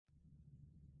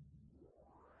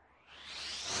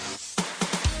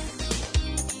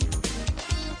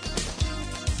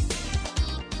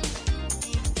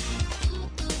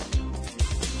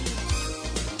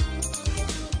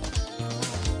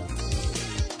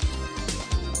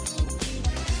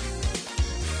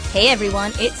Hey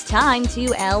everyone, it's time to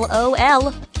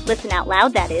LOL. Listen out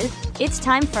loud, that is. It's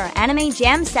time for Anime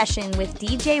Jam Session with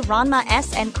DJ Ranma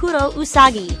S and Kuro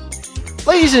Usagi.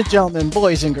 Ladies and gentlemen,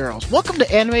 boys and girls, welcome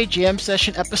to Anime Jam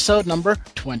Session episode number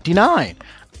 29.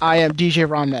 I am DJ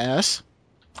Ranma S.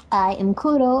 I am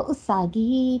Kuro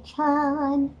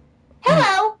Usagi-chan.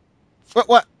 Hello!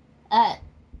 What?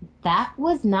 That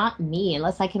was not me,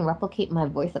 unless I can replicate my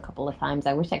voice a couple of times.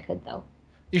 I wish I could, though.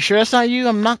 You sure that's not you?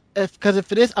 I'm not, because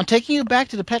if it is, I'm taking you back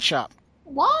to the pet shop.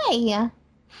 Why?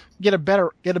 Get a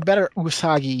better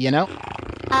Usagi, you know?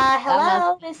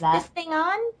 Hello? Is this thing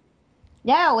on?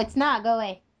 No, it's not. Go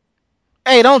away.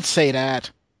 Hey, don't say that.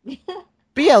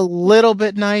 Be a little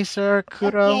bit nicer,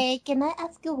 Kuro. Okay, can I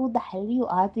ask you who the hell you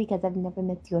are? Because I've never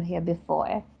met you here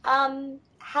before.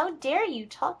 How dare you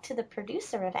talk to the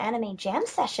producer of Anime Jam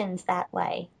Sessions that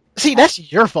way? See,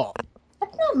 that's your fault.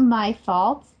 That's not my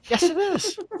fault. Yes, it is.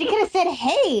 She could have said,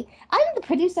 hey, I'm the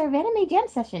producer of Anime Jam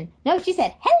Session. No, she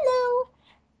said, hello.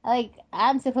 Like,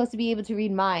 I'm supposed to be able to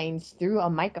read minds through a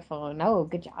microphone. Oh,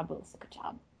 good job, Melissa. Good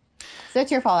job. So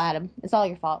it's your fault, Adam. It's all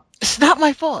your fault. It's not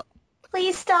my fault.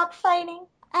 Please stop fighting.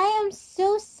 I am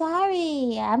so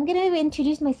sorry. I'm going to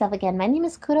introduce myself again. My name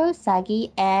is Kuro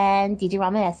Usagi, and DJ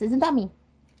Ranma S isn't that me?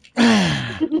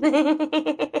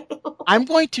 I'm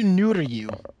going to neuter you.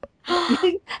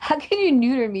 How can you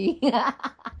neuter me?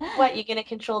 What, you gonna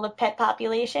control the pet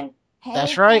population?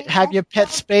 That's right. Have your pet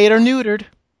spayed or neutered.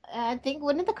 I think,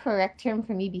 wouldn't the correct term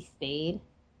for me be spayed?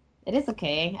 It is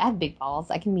okay. I have big balls.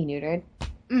 I can be neutered.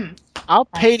 I'll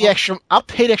pay the extra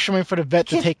money for the vet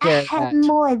to take care of that. I have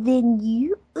more than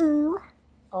you.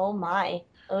 Oh my.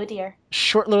 Oh dear.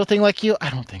 Short little thing like you? I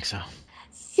don't think so.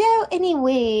 So,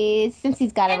 anyways, since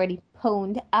he's got already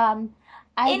pwned, I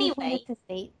just wanted to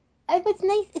state, it's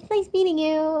nice meeting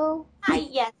you. Hi,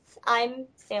 yes, I'm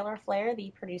Sailor Flare,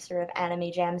 the producer of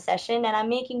Anime Jam Session, and I'm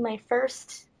making my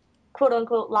first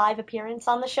quote-unquote live appearance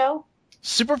on the show.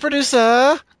 Super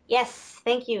producer! Yes,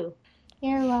 thank you.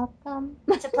 You're welcome.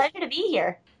 It's a pleasure to be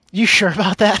here. You sure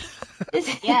about that?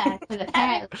 Yeah, because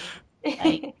apparently,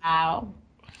 like, wow.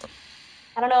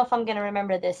 I don't know if I'm going to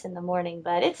remember this in the morning,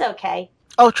 but it's okay.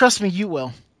 Oh, trust me, you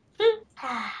will.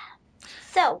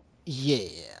 So. Yeah.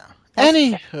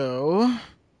 Anywho,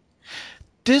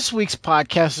 this week's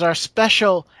podcast is our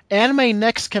special Anime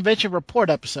Next Convention Report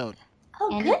episode.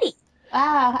 Oh, goody.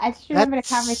 Wow, I just remember the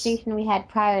conversation we had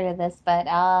prior to this, but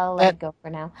I'll let it go for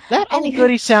now. That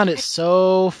goody sounded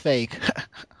so fake.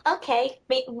 Okay.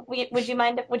 Would you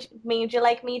mind? Would you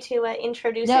like me to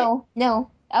introduce it?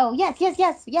 No. Oh, yes.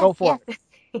 Go for it.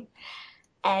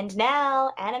 And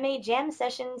now, Anime Jam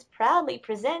Sessions proudly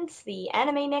presents the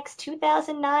Anime Next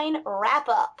 2009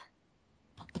 wrap-up.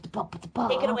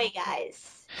 Take it away,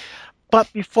 guys.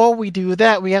 But before we do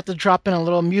that, we have to drop in a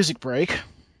little music break.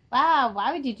 Wow,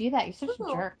 why would you do that? You're such a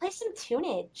jerk. Play some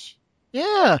tunage.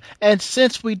 Yeah, and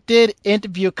since we did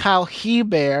interview Kyle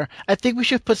Hebert, I think we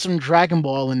should put some Dragon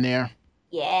Ball in there.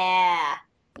 Yeah.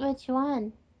 Which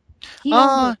one?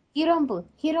 Hironbu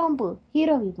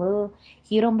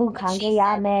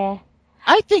Kangeyame.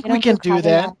 I think we can do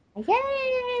that.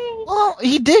 Yay! Well,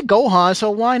 he did Gohan,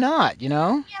 so why not, you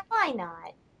know? Yeah, why not?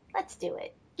 Let's do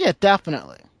it. Yeah,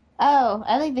 definitely. Oh,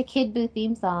 I like the Kid Buu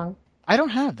theme song. I don't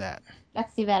have that.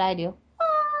 That's too bad I do.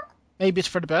 Maybe it's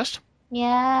for the best?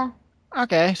 Yeah.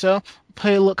 Okay, so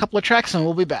play a couple of tracks and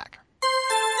we'll be back.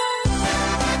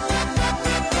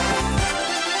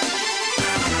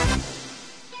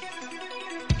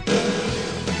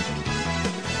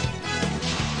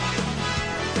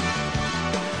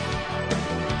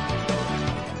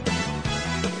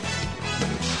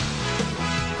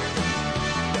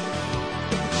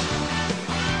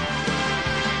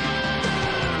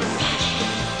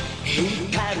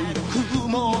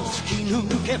 抜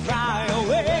け Fly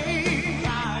away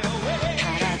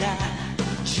体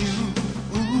中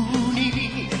に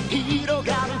広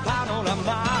がるパノラマ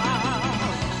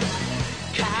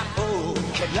顔を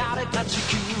蹴られた地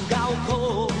球が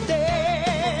怒って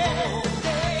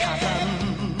火山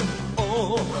を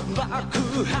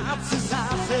爆発さ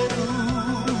せる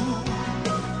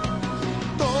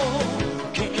溶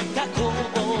けた氷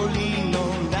の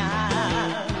中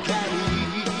に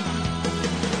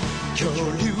恐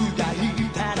竜がい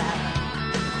たら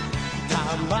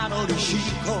玉乗りし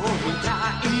こみた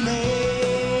いね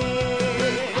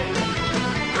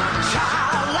チャ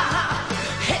ラ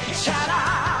ヘチャラ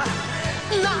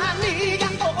何が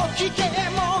起きて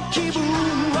も気分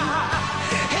は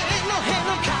へのへの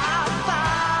かった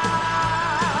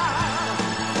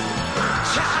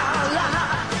チャラ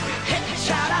ヘチ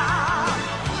ャラ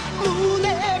胸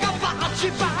がバチ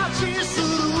バチする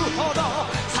ほど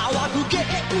騒ぐ元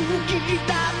気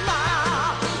だな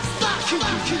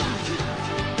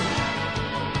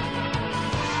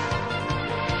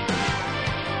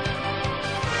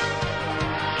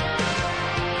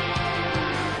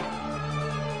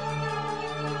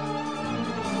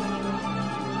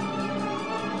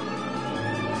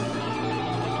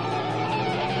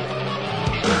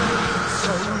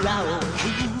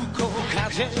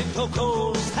風と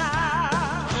コースタ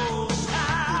ー落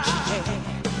ちて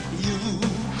ゆ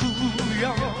くよ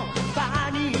パ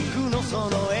ニックのそ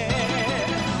の絵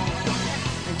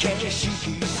景色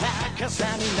逆さ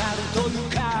になると愉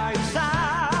快さ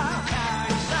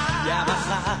山さ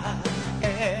え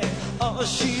お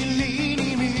尻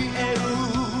に見える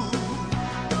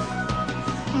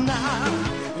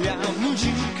悩む時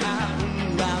間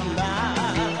はな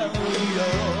いよ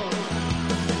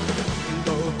ど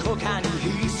こかに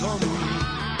潜む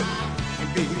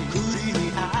びっくりに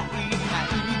会いた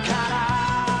いから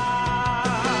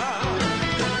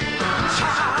チャ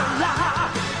ラ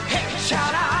ヘチャ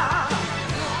ラ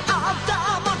頭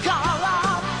から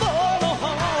棒の方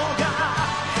が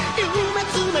夢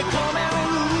詰め込める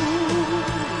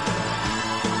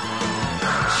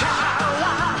チャラ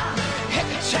ヘ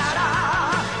チャラ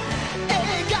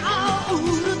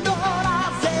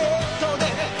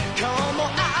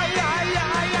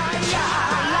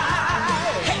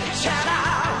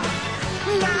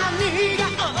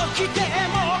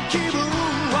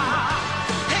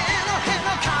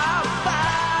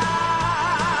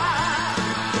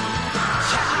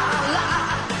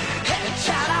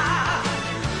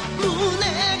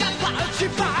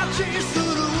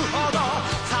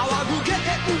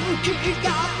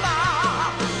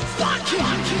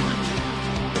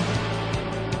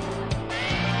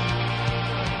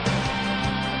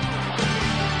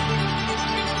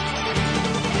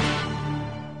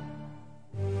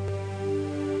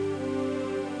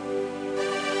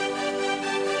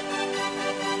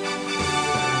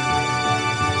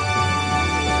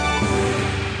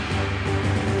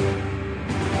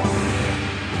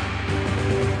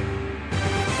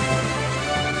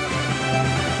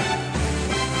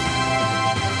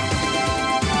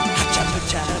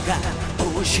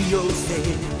押し寄せて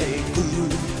くる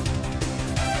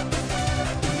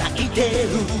泣いて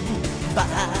る場合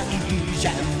じ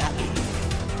ゃない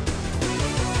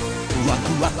ワク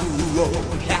ワクを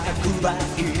100倍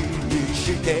に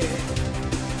して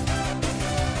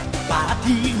パーテ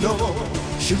ィーの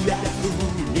主役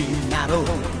になろう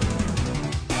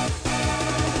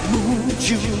夢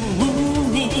中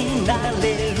になれ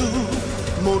る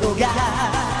ものが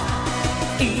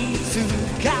いつ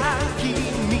か君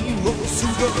をす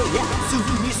げえやつ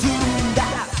にするんだ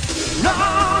ノ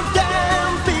ーテン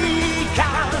ピカ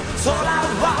空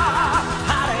は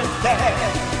晴れ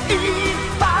ていっ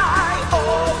ぱいお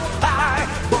っぱい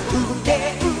僕元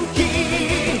気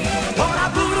トラ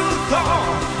ブルと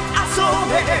遊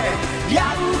べや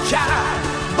んちゃ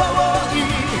ボーイ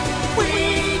We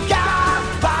got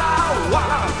power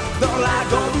ドラ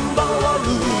ゴンボー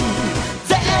ル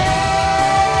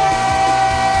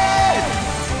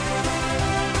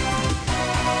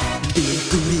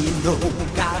の塊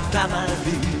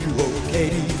を蹴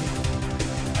り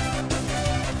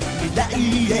未来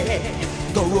へ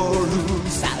ゴール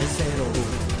させろ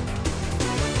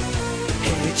ヘ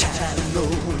チャラの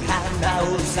花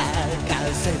を咲か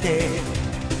せて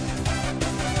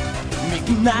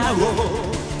みんなを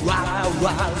笑わ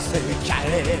せちゃえ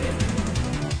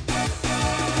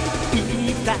い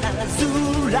たず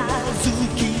ら好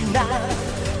きな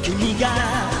君が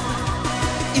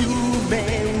夢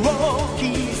を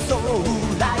競う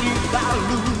ライバ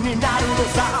ルになるの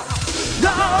さロ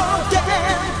ーテン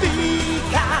ピ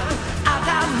カ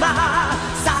頭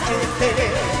さえて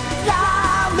ラ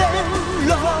ーメン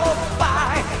6杯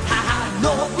母の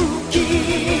浮き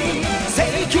世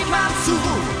紀末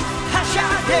はしゃ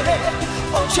げ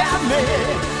お茶目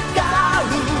ガー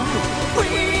ル We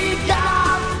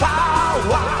got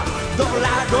power ドラ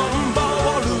ゴンボ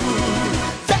ール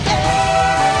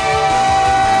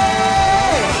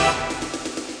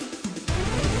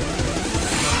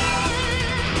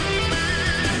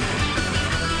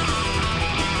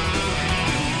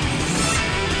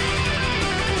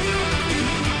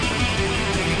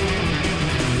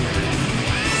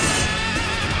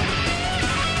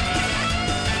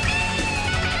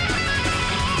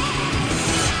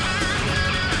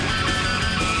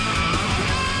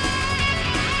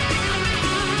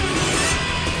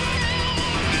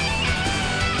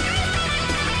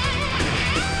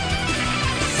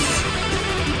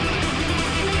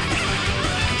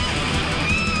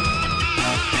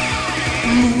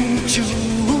夢中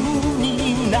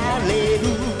になれる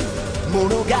も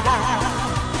のが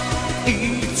い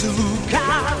つか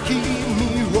君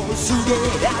をすげえ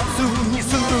やつに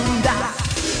するんだ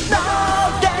ノ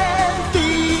ーテンピ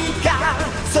カ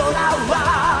空は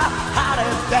晴れ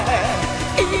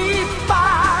ていっぱ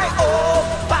いおっ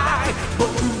ぱい僕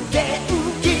元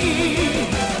気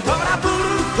トラブル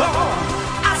と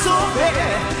遊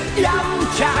べやん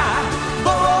ちゃボ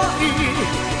ー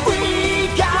イ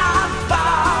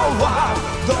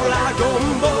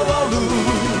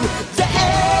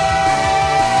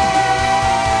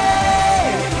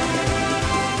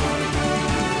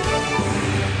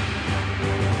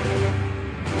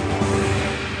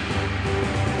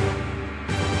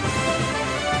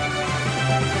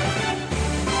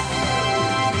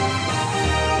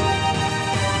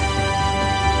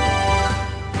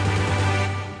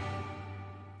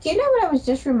was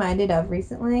just reminded of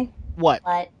recently? What?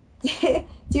 But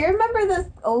Do you remember those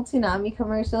old Toonami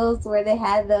commercials where they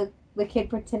had the kid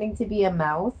pretending to be a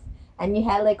mouse, and you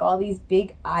had like all these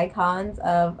big icons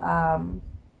of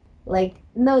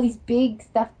these big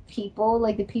stuffed people,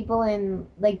 like the people in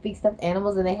like big stuffed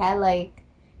animals, and they had like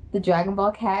the Dragon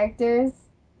Ball characters,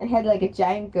 and had like a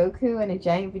giant Goku and a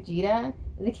giant Vegeta.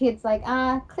 And the kid's like,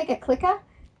 clicka,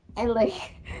 and like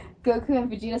Goku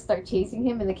and Vegeta start chasing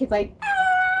him, and the kid's like,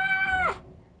 ah!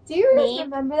 Do you Maybe.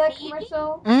 remember that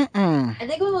commercial? Mm-mm. I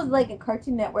think it was like a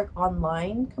Cartoon Network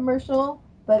online commercial,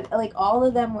 but like all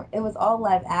of them it was all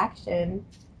live action.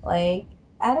 Like,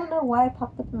 I don't know why it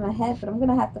popped up in my head, but I'm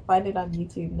gonna have to find it on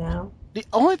YouTube now. The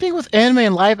only thing with anime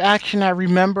and live action I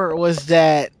remember was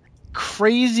that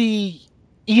crazy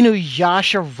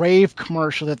Inuyasha rave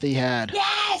commercial that they had.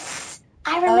 yes,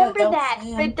 I remember Adult that.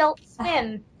 Swim. The Adult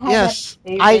Swim. I had Yes, that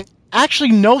favorite. I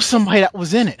actually know somebody that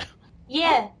was in it.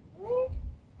 Yeah.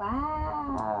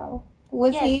 Wow.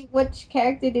 Was Yes. he? Which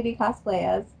character did he cosplay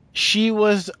as?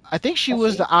 I think she Was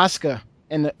was she? the Asuka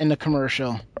in the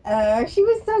commercial. She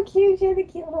was so cute. She had a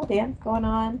cute little dance going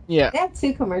on. Yeah. They had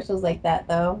 2 commercials like that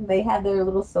though. They had their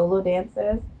little solo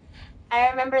dances. I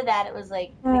remember that. It was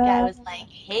like, the guy was like,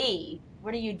 hey,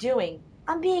 what are you doing?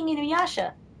 I'm being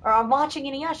Inuyasha. Or I'm watching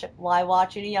Inuyasha. Why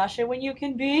watch Inuyasha when you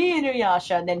can be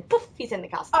Inuyasha? And then, poof, he's in the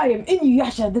costume. I am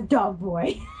Inuyasha, the dog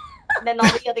boy. And then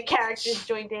all the other characters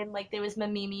joined in. Like, there was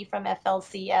Mamimi from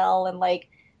FLCL and, like,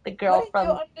 the girl But I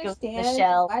from don't Ghost in the understand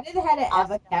Shell. why did they have an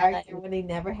Eva Asuka. character when they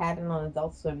never had it on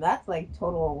Adult Swim? That's like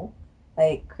total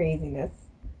like craziness.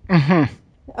 Hmm.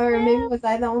 Or maybe was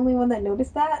I the only one that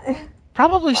noticed that?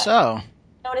 Probably so.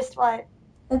 Noticed what?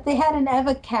 That they had an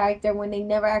Eva character when they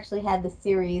never actually had the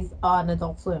series on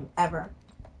Adult Swim ever.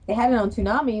 They had it on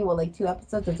Toonami, well, like 2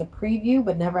 episodes as a preview,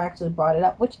 but never actually brought it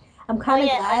up. Which I'm kind of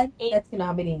yeah, glad like that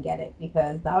Toonami didn't get it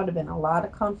because that would have been a lot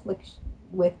of conflict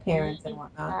with parents and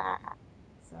whatnot.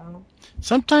 So,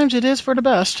 Sometimes it is for the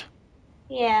best.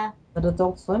 Yeah. but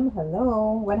Adult Swim,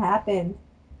 hello, what happened?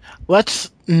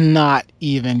 Let's not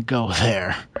even go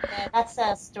there. Yeah, that's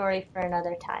a story for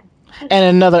another time.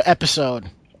 And another episode.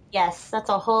 Yes, that's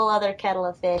a whole other kettle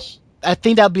of fish. I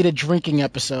think that'll be the drinking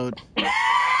episode.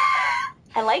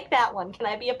 I like that one. Can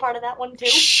I be a part of that one too?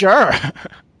 Sure.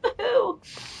 Woohoo!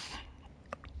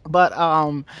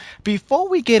 But before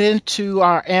we get into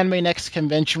our Anime Next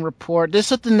convention report, there's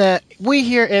something that we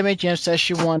here at Anime Jam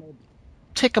Session want to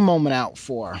take a moment out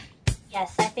for.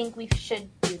 Yes, I think we should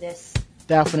do this.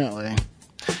 Definitely.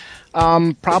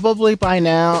 Probably by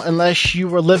now, unless you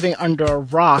were living under a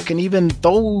rock, and even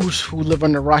those who live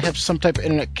under a rock have some type of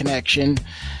internet connection,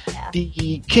 Yeah.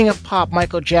 the king of pop,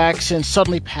 Michael Jackson,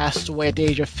 suddenly passed away at the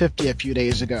age of 50 a few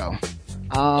days ago.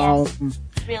 Yes.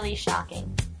 Really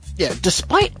shocking. Yeah,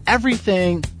 despite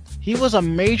everything, he was a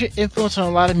major influence on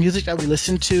a lot of music that we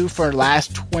listened to for the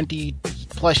last 20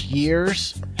 plus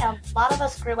years. Yeah, a lot of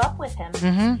us grew up with him.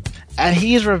 Hmm. And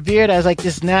he is revered as like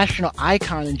this national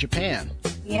icon in Japan.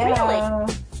 Yeah,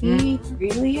 he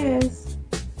really is.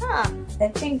 Huh. I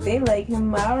think they like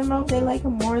him. I don't know if they like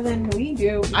him more than we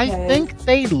do. I because think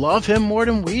they love him more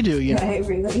than we do, you know. I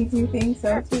really do think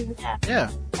so too.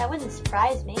 Yeah. That wouldn't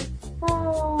surprise me.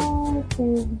 Oh,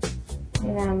 dude.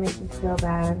 You know, make me feel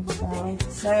bad.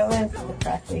 So that was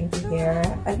depressing to hear.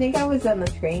 I think I was on the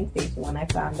train station when I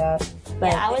found out.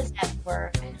 But Yeah, I was at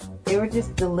work. they were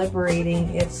just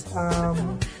deliberating if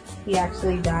he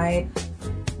actually died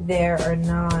there or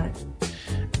not.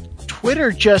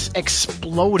 Twitter just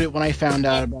exploded when I found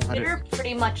out about it. Twitter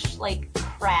pretty much like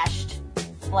crashed.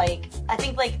 Like I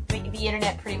think like the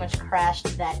internet pretty much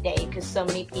crashed that day because so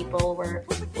many people were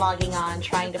logging on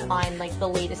trying to find like the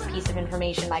latest piece of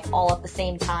information like all at the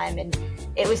same time, and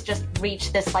it was just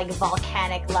reached this like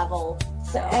volcanic level.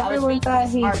 So Everyone thought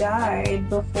he smart. died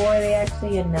before they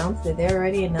actually announced it. They were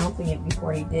already announcing it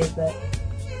before he did, but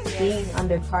being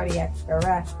under cardiac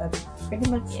arrest, that's pretty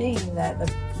much saying that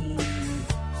he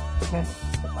had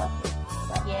the process.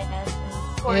 So. Yeah, and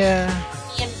of course, Yeah.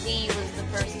 TMZ was the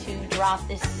first to drop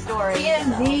this story.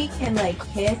 TMZ can like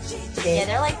kiss So, shit. yeah,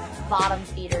 they're like bottom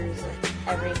feeders of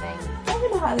everything. I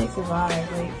don't know how they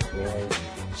survive. Like, really.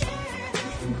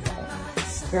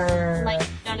 Grr. Like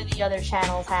none of the other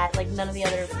channels had, like none of the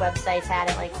other websites had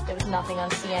it. Like there was nothing on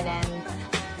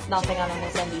CNN, nothing on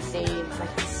MSNBC,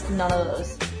 like none of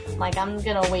those. Like I'm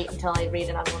gonna wait until I read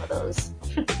it on one of those.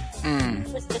 Mm.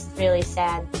 It was just really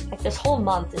sad. Like this whole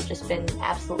month has just been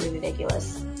absolutely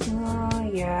ridiculous.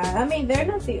 Oh yeah, I mean they're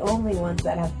not the only ones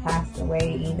that have passed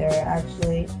away either.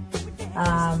 Actually,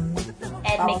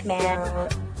 Ed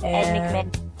McMahon, and Ed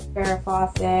McMahon. Farrah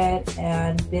Fawcett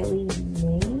and Billy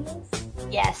Mays.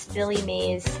 Yes, Billy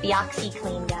Mays, the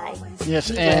OxyClean guy. Yes,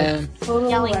 He and was totally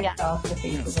Yelling wrecked guy. off the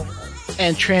face of the earth.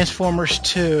 and Transformers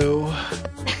 2.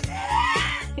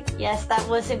 Yes, that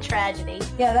was a tragedy.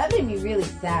 Yeah, that made me really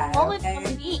sad. All in Okay?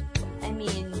 1 week. I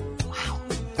mean, wow.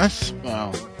 That's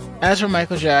well. As for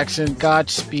Michael Jackson,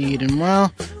 Godspeed, and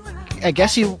well, I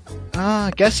guess he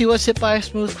was hit by a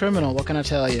smooth criminal. What can I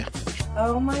tell you?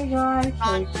 Oh my god,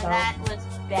 kill Ron, yourself. that was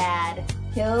bad.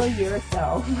 Kill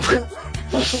yourself.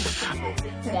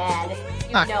 Bad.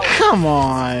 You Ah, know. come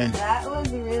on! That was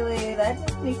really, that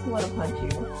just makes me want to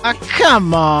punch you. Ah,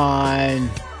 come on!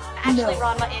 Actually, No.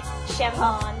 Ron, it's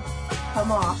Shemon.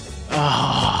 Come off.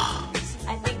 Oh,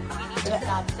 I think we need to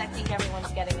stop because I think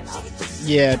everyone's getting enough.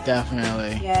 yeah,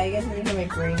 definitely. Yeah, you guys are making my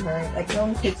brain hurt. Like, no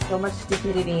one takes so much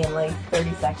stupidity in like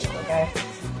 30 seconds, okay?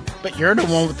 But you're the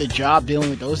one with the job dealing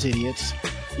with those idiots.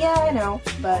 Yeah, I know,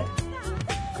 but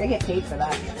they get paid for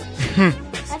that.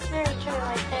 That's very true.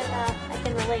 I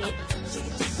can relate.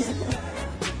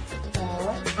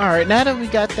 So, Alright, now that we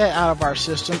got that out of our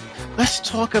system, let's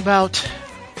talk about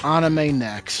anime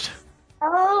next.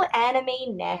 Hello,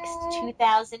 Anime Next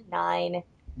 2009.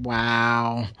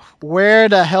 Wow. Where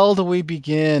the hell do we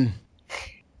begin?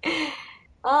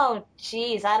 Oh,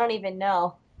 jeez, I don't even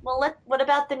know. Well, what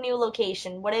about the new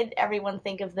location? What did everyone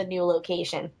think of the new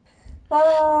location?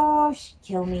 oh,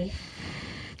 kill me.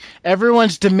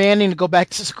 Everyone's demanding to go back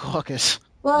to Secaucus.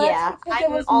 Well, Yeah, it's because it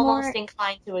I'm was almost more,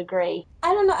 inclined to agree.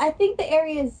 I don't know. I think the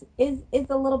area is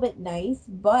a little bit nice,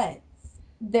 but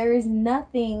there is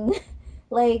nothing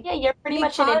like Yeah, you're pretty we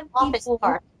much in an can't office people-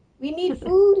 park. we need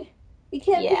food. We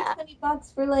can't Yeah. pay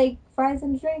 $20 for like fries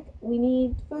and drink. We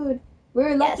need food.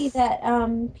 We're lucky Yes.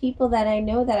 that people that I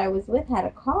know that I was with had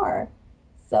a car,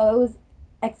 so it was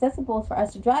accessible for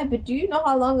us to drive. But do you know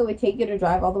how long it would take you to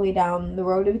drive all the way down the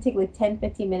road? It would take like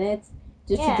 10-15 minutes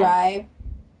just Yeah. to drive.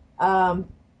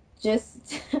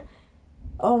 Just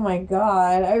oh my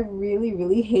god, I really,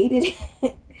 really hated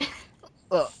it.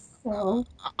 Uh, So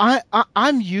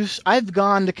I've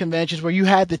gone to conventions where you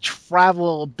had to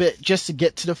travel a bit just to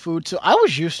get to the food, so I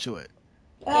was used to it.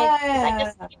 Yeah, 'cause I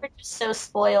guess we were just so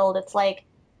spoiled. It's like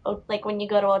when you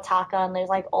go to Otaka and there's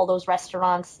like all those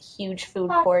restaurants, huge food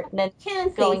court, and then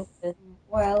can't going say to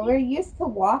well, we're used to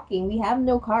walking. We have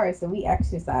no cars, so we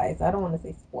exercise. I don't want to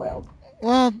say spoiled.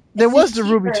 Well, there It's was just the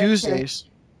Ruby cheaper to- Tuesdays.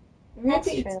 That's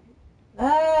Ruby- true.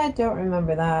 I don't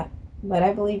remember that, but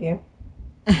I believe you.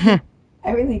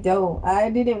 I really don't. I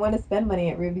didn't want to spend money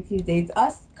at Ruby Tuesdays.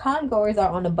 Us con-goers are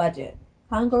on a budget.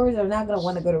 Con-goers are not going to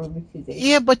want to go to Ruby Tuesdays.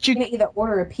 Yeah, but You're you going to either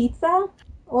order a pizza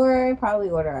or probably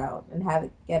order out and have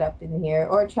it get up in here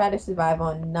or try to survive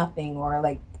on nothing or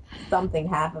like something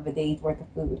half of a day's worth of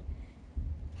food.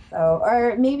 So,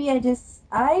 or maybe I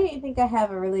think I have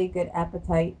a really good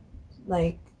appetite,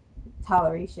 like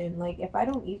toleration. Like if I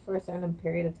don't eat for a certain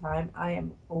period of time, I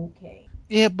am okay.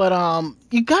 yeah, but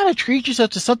you gotta treat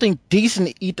yourself to something decent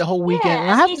to eat the whole weekend. Yeah, and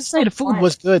I at have to least say the food once.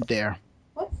 was good there.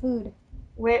 What food?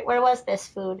 Where was this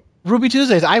food? Ruby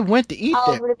Tuesdays, I went to eat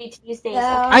Oh, there. Ruby Tuesdays.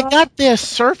 Yeah. I got their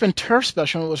surf and turf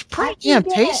special. And it was pretty damn can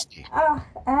get- tasty. Oh,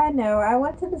 I know. I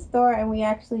went to the store and we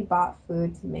actually bought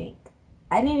food to make.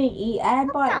 I didn't eat. I had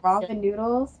bought ramen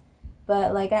noodles,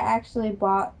 but like I actually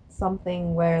bought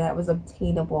something where that was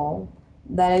obtainable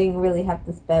that I didn't really have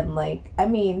to spend like. I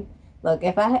mean, look,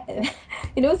 if I,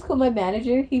 you know, what's cool. My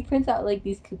manager, he prints out like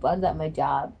these coupons at my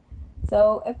job.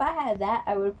 So if I had that,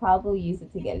 I would probably use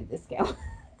it to get a discount.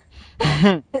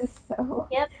 So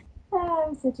Yep.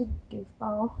 I'm such a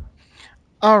goofball.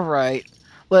 All right,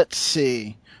 let's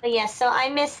see. But yeah, so I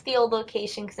missed the old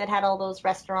location because it had all those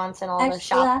restaurants and all the Actually,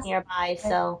 shops last- nearby.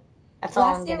 So that's all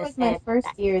I'm Last year gonna was say. my first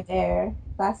year there.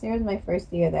 Last year was my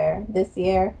first year there. This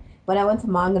year, when I went to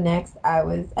Manga Next,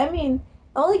 the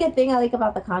only good thing I like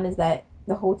about the con is that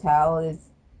the hotel is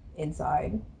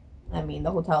inside. I mean,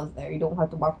 the hotel is there. You don't have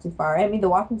to walk too far. I mean, the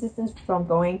walking distance from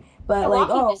going, but The like,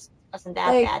 walking oh, distance wasn't that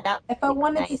like, bad. That if I was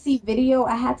wanted to nice. see video,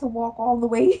 I had to walk all the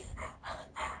way.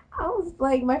 I was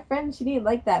like, my friend, she didn't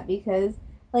like that because,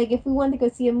 like, if we wanted to go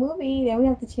see a movie, then we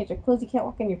have to change our clothes. You can't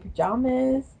walk in your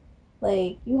pajamas.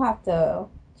 Like, you have to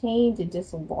change and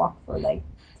just walk for like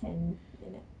 10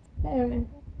 minutes. I don't know. It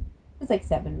was like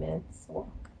 7 minutes walk.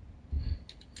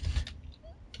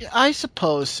 I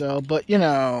suppose so, but you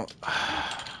know,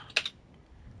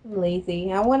 I'm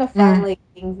lazy. I want to find like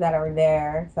things that are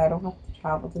there so I don't have to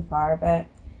travel too far. But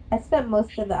I spent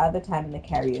most of the other time in the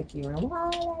karaoke room. La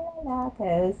la la la,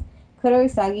 because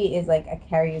Kurosagi is like a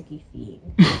karaoke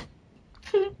fiend.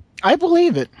 I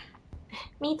believe it.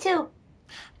 Me too.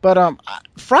 But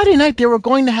Friday night they were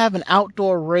going to have an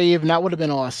outdoor rave, and that would have been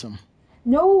awesome.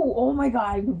 No, oh my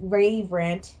god, rave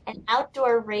rant. An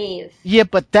outdoor rave. Yeah,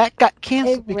 but that got It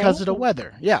canceled because of the rained.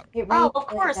 weather. Yeah. It Oh, rained of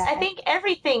really course. I bad. think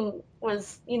everything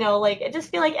was, like, I just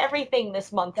feel like everything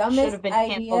this month should Dumbest have been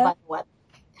canceled by idea. the weather.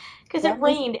 Because it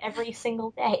Dumbest. rained every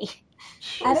single day.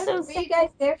 It I was don't know. so Were you sad. guys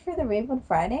there for the rave on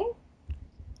Friday?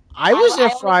 I was there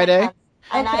I only went Friday. on,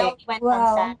 and I Okay, only went on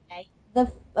well, Saturday.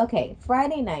 okay,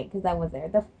 Friday night because I was there.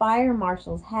 The fire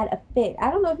marshals had a fit. I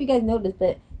don't know if you guys noticed,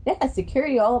 but they had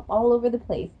security all over the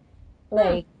place. Hmm.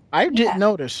 Like, I didn't yeah,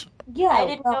 notice. I yeah.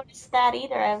 didn't Well, notice that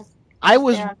either. I I was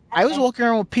was there on I was Saturday. walking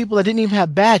around with people that didn't even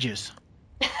have badges.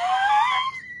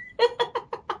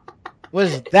 What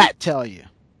does that tell you?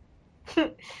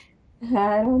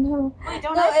 I don't know. Wait,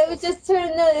 don't No, I? it was just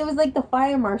no, it was like the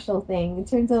fire marshal thing in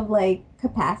terms of like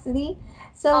capacity.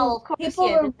 Oh, So of course, people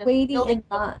yeah. were The waiting building in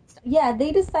code line. and stuff. Yeah,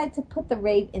 they decided to put the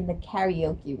rave in the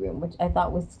karaoke room, which I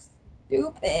thought was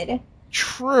stupid.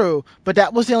 True, but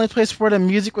that was the only place where the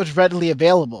music was readily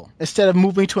available, instead of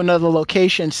moving to another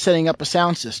location and setting up a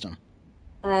sound system.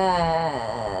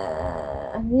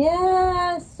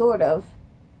 Yeah, sort of.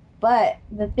 But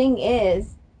the thing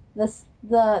is,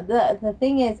 the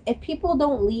thing is, if people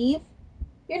don't leave,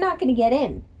 you're not going to get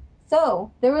in.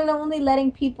 So they were only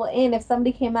letting people in if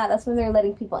somebody came out. That's when they were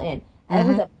letting people in, and it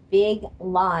was Hmm. a big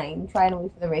line trying to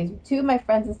wait for the raise. Two of my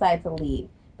friends decided to leave,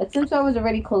 but since I was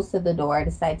already close to the door, I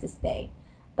decided to stay.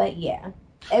 But yeah,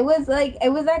 it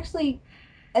was actually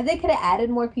they could have added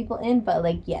more people in, but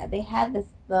like yeah, they had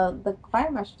the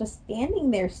fire marshal just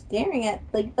standing there staring at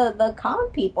like the con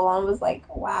people and was like,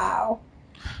 wow.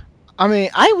 I mean,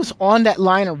 I was on that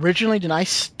line originally, then I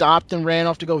stopped and ran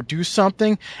off to go do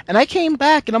something, and I came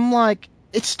back and I'm like,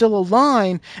 it's still a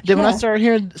line. Then when I Yeah, started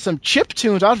hearing some chip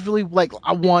tunes, I was really like,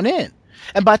 I want in.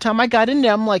 And by the time I got in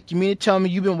there, I'm like, you mean to tell me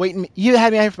you've been waiting? You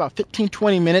had me out here for about 15,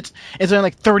 20 minutes. Is there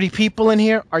like 30 people in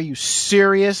here? Are you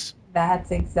serious?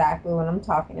 that's exactly what I'm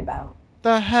talking about.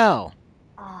 The hell?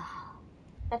 Ah,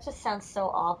 that just sounds so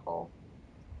awful.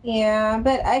 Yeah,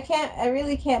 but I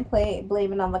really can't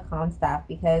blame it on the con staff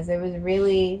because it was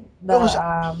really It was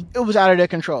the. it was out of their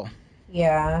control.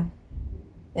 Yeah,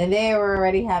 and they were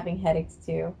already having headaches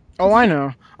too. Oh, I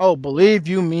know. Oh, believe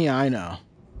you me, I know.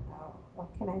 Oh, what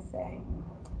can I say?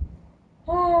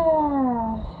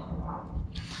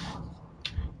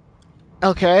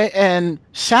 Okay, and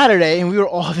Saturday, and we were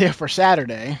all there for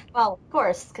Saturday, Well, of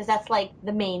course, because that's like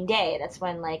the main day. That's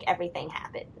when like everything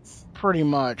happens. pretty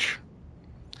much.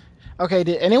 Okay,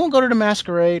 did anyone go to the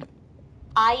masquerade?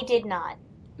 I did not,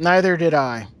 Neither did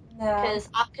I. No.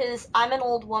 because I'm an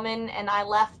old woman and I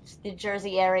left the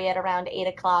Jersey area at around 8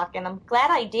 o'clock, and I'm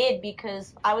glad I did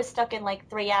because I was stuck in like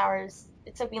 3 hours.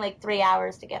 It took me like 3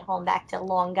 hours to get home back to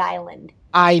Long Island.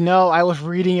 I know, I was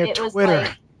reading your It was Twitter.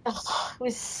 like, ugh, it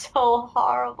was so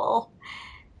horrible.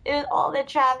 It was all the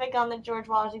traffic on the George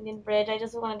Washington Bridge. I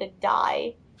just wanted to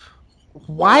die.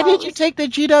 Why It did you was take the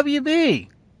GWB?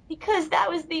 because that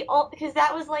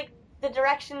was like the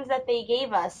directions that they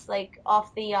gave us, like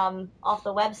off the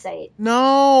website.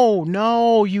 No,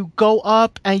 no, you go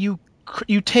up and you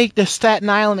take the Staten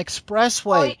Island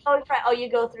Expressway. You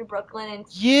go through Brooklyn and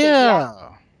take the act.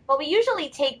 Yeah. Well, we usually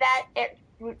take that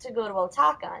route to go to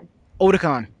Otakon.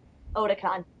 Otakon.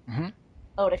 Otakon. Hmm.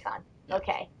 Otakon.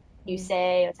 Okay. You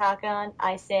say Otakon,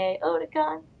 I say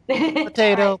Otakon.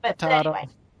 Potato, All right, potato.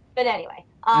 but anyway,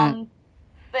 Mm.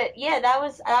 but yeah,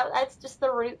 that's just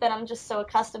the route that I'm just so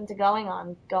accustomed to going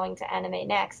on, going to Anime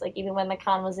Next. Like even when the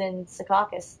con was in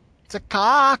Secaucus. It's a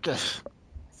caucus.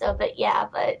 So, but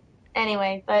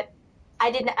anyway, but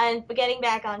I didn't. And but getting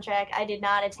back on track, I did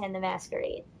not attend the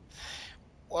masquerade.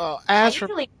 Well, I as for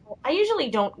usually, I usually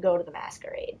don't go to the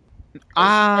masquerade.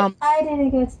 um, I didn't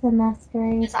go to the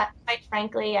masquerade. Because quite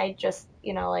frankly, I just,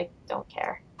 like, don't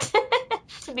care.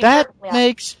 To be that perfectly honest.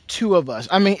 makes two of us.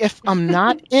 I mean, if I'm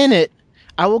not in it,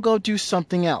 I will go do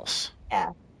something else.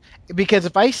 Yeah. Because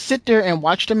if I sit there and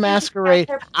watch the masquerade,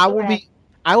 I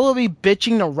will be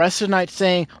bitching the rest of the night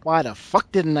saying, why the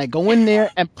fuck didn't I go in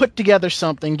there and put together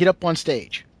something, get up on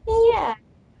stage? Yeah.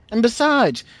 And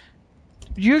besides,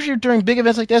 usually during big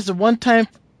events like this, the one time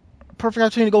perfect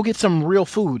opportunity to go get some real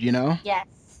food, you know? Yes.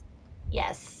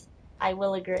 Yes. I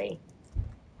will agree.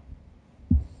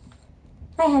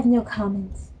 I have no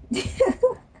comments.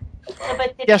 So,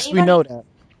 but Yes, we know that.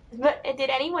 But did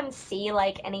anyone see,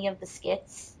 like, any of the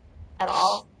skits at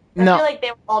all? I No. feel like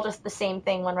they were all just the same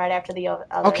thing, one right after the other.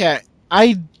 Okay,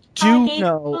 I do Gay,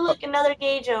 know. oh, look, another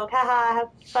gay joke. Haha, how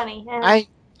funny.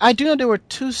 I do know there were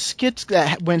two skits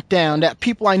that went down that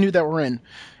people I knew that were in.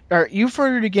 You've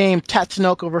heard of the game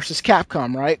Tatsunoko versus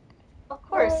Capcom, right? Of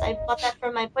course, I bought that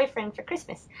for my boyfriend for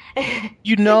Christmas.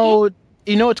 You know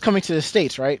it's coming to the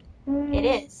States, right? It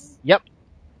is. Yep.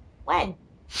 When?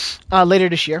 Later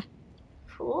this year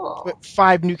Cool. with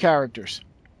 5 new characters.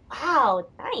 Wow,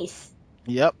 nice.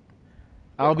 Yep.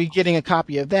 I'll be getting a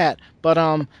copy of that.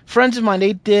 But friends of mine,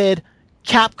 they did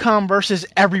Capcom versus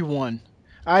everyone.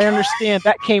 I understand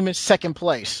that came in second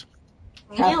place.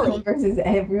 Really? Capcom versus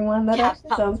everyone. That actually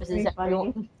Capcom sounds versus pretty funny.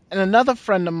 everyone. And another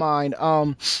friend of mine,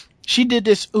 she did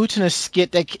this Utena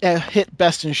skit that hit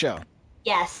Best in Show.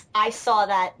 Yes, I saw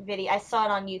that video. I saw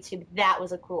it on YouTube. That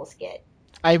was a cool skit.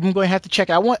 I'm going to have to check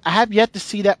it. I have yet to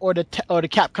see that or the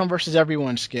Capcom versus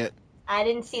everyone skit. I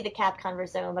didn't see the Capcom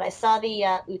versus everyone, but I saw the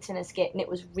Utena skit, and it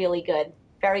was really good.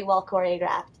 Very well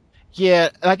choreographed. Yeah,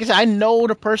 like I said, I know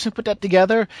the person who put that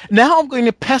together. Now I'm going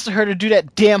to pester her to do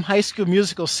that damn High School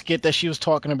Musical skit that she was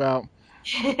talking about.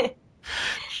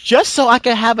 Just so I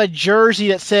can have a jersey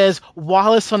that says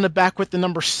Wallace on the back with the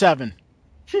number 7.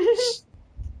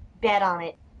 Bet on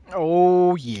it.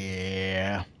 Oh,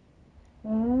 yeah.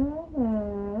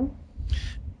 Mm-hmm.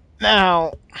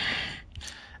 Now,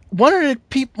 one of the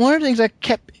things I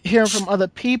kept hearing from other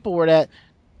people were that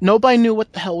nobody knew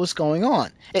what the hell was going on.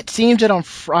 It seems that on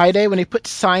Friday, when they put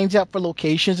signs out for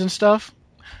locations and stuff,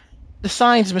 the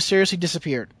signs mysteriously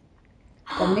disappeared.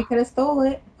 Somebody could have stole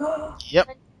it.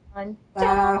 Yep. Fun.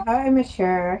 Wow, how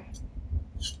immature.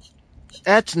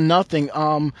 That's nothing.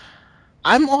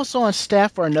 I'm also on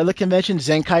staff for another convention,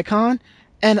 ZenkaiCon,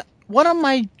 and one of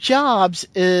my jobs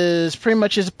is pretty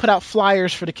much is to put out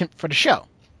flyers for the show.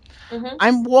 Mhm.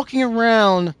 I'm walking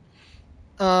around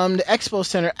the expo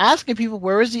center asking people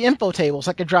where is the info table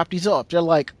so I can drop these off. They're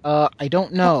like, I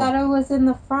don't I know. thought it was in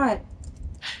the front.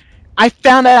 I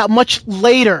found that out much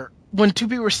later when 2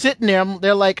 people were sitting there.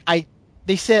 They're like,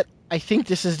 they said, I think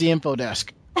this is the info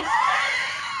desk.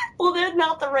 Well, they're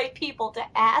not the right people to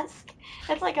ask.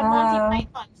 It's like a Monty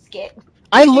Python skit.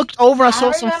 I looked over, I saw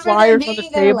I some remember flyers them on the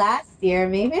being there table. last year.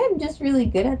 Maybe I'm just really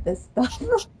good at this stuff.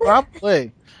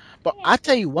 Probably. But I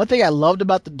tell you, one thing I loved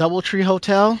about the Doubletree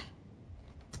Hotel,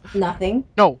 Nothing.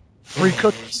 no, free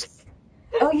cookies.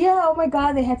 Oh yeah. Oh my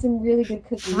God, they had some really good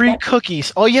cookies. Free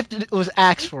cookies. All you have to do was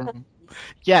ask for them.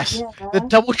 Yes, Yeah. the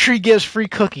Doubletree gives free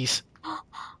cookies.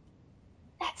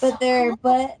 That's But so they're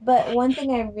cool. but one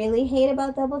thing I really hate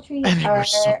about DoubleTree And they were are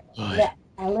so good. the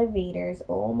elevators.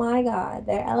 Oh my God,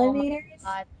 their Oh my elevators.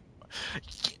 God.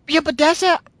 Yeah, but that's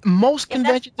at most Yeah,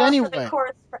 that's conventions par for the anyway.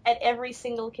 course at every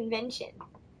single convention.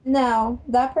 No,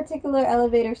 that particular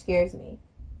elevator scares me.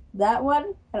 That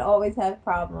one, I'd always have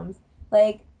problems.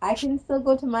 Like, I can still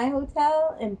go to my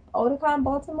hotel in Otakon,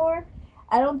 Baltimore.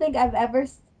 I don't think I've ever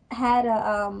had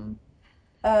a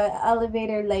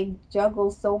elevator like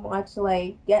juggle so much,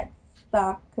 like get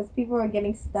stuck because people are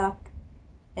getting stuck.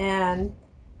 And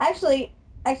actually,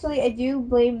 I do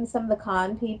blame some of the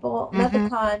con people, not the Mhm.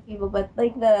 con people, but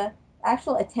like the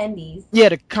actual attendees. Yeah,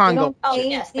 the They Congo. don't Oh, pay.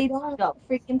 yes, They the don't Congo.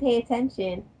 freaking pay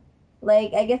attention.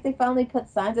 Like, I guess they finally put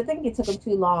signs. I think it took them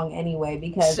too long anyway,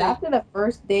 because See. after the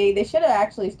first day, they should have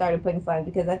actually started putting signs,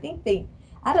 because I think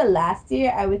out of last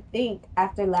year, I would think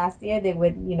after last year, they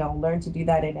would, learn to do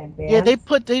that in advance. Yeah,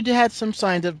 they had some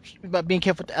signs about being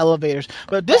careful with the elevators.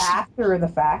 But But this, after the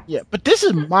fact. yeah, but this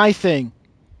is my thing.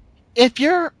 If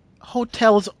your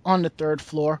hotel is on the 3rd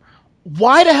floor,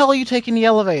 why the hell are you taking the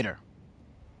elevator?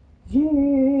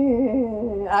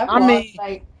 I've I lost, mean-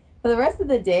 like, for the rest of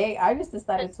the day, I just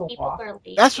decided Because to people walk. are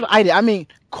lazy. That's what I did. I mean,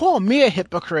 call me a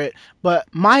hypocrite, but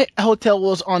my hotel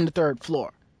was on the 3rd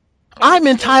floor. I'm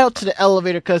entitled to the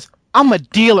elevator because I'm a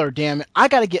dealer, damn it. I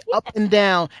got to get up and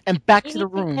down and back You to the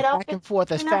need to room, get up back and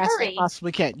forth as in a fast as I hurry.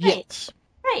 possibly can. Right. Yes.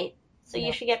 Right. So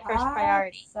you should get first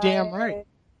priority. Damn right.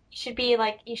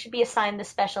 You should be assigned the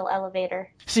special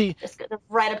elevator. See, Just go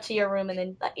right up to your room, and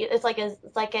then it's like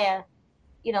a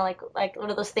like one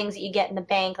of those things that you get in the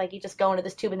bank. Like you just go into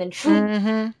this tube and then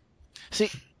shoo. See,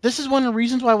 this is one of the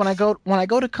reasons why when I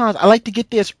go to cons, I like to get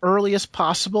there as early as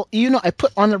possible. Even though I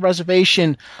put on the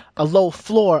reservation a low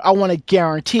floor, I want to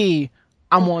guarantee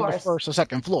I'm Of on the course. 1st or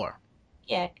 2nd floor.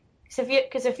 Yeah.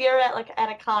 Because if you're at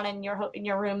a con and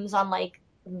your room's on like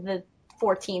the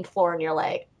 14th floor and you're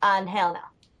like, hell no.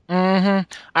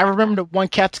 I remember the one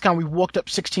CatsCon we walked up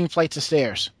 16 flights of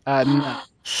stairs. No,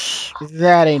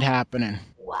 that ain't happening.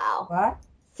 Wow. What?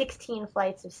 16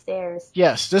 flights of stairs.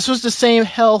 Yes, this was the same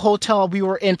hell hotel we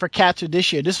were in for Katsu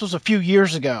this year. This was a few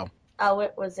years ago. Oh,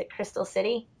 was it Crystal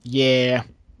City? Yeah.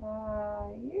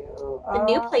 The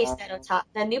new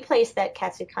place that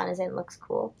Katsucon is in looks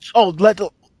cool. Oh, Looks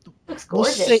we'll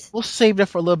gorgeous. we'll save that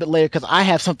for a little bit later because I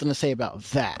have something to say about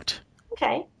that.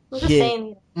 Okay. I'm just Yeah.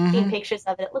 saying, seeing Mhm. pictures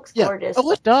of it. It looks Yeah. gorgeous.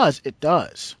 Oh, it does. It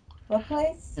does. What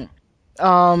place?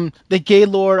 The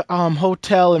Gaylord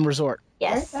Hotel and Resort.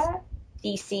 Where's Yes. that?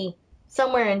 DC.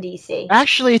 Somewhere in DC.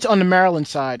 Actually, it's on the Maryland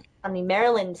side. on the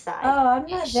Maryland side. Oh, I'm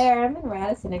not there. I'm in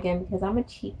Radisson again because I'm a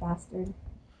cheap bastard.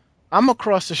 I'm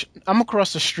across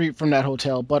the street from that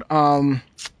hotel, but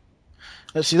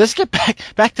let's see. Let's get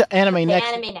back to anime Okay, next.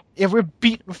 Anime next. If we're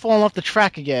falling off the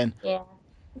track again. Yeah.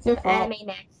 It's your fault. Anime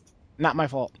next. Not my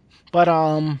fault. But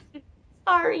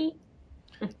Sorry.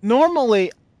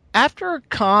 normally after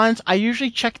cons, I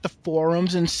usually check the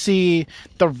forums and see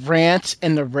the rants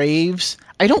and the raves.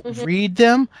 I don't Mhm. read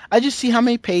them. I just see how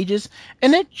many pages,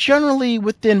 and they're generally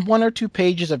within 1 or 2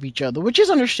 pages of each other, which is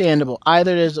understandable.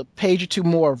 Either there's a page or two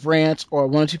more of rants, or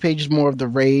 1 or 2 pages more of the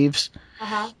raves.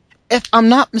 Uh-huh. If I'm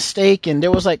not mistaken,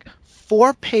 there was like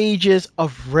 4 pages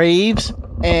of raves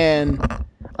and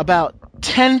about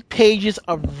 10 pages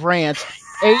of rants.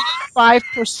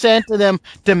 85% of them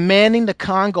demanding the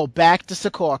con go back to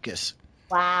Secaucus.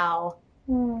 Wow.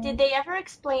 Did they ever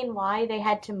explain why they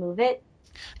had to move it?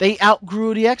 They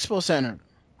outgrew the expo center.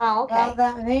 Oh, okay. Well,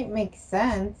 that makes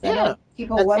sense. I Yeah. know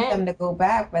people That's want it. them to go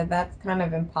back, but that's kind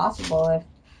of impossible if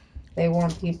they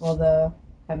want people to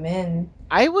come in.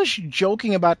 I was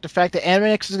joking about the fact that Anime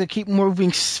Next is going to keep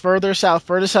moving further south,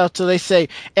 till they say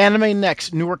Anime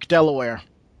Next, Newark, Delaware.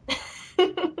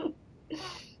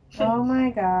 Oh my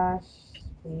gosh,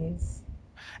 please.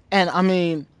 And I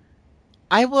mean,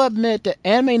 I will admit that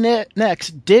Anime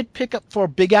Next did pick up for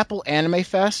Big Apple Anime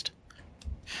Fest,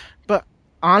 but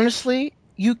honestly,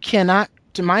 you cannot,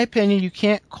 to my opinion, you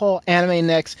can't call Anime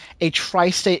Next a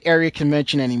tri-state area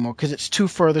convention anymore because it's too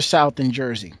further south than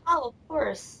Jersey. Oh, of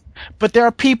course. But there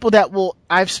are people that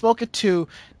I've spoken to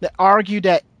that argue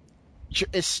that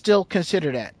it's still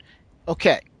considered that.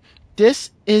 Okay,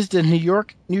 this is the New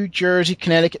York, New Jersey,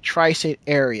 Connecticut tri-state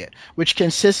area, which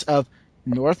consists of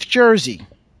North Jersey,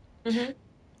 Mhm.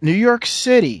 New York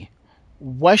City,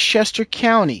 Westchester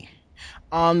County,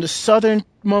 the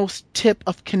southernmost tip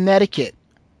of Connecticut,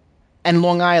 and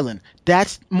Long Island.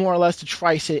 That's more or less the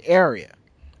tri-state area.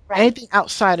 Right. Anything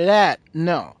outside of that,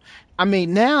 no. I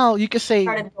mean, now you could say...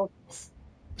 Uncharted wilderness.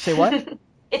 Say what?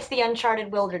 It's the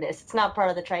uncharted wilderness. It's not part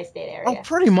of the tri-state Oh, area.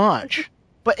 pretty much.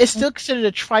 But it's still considered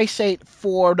a tri-state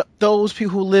for those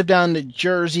people who live down in the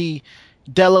Jersey,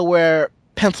 Delaware,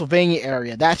 Pennsylvania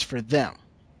area. That's for them.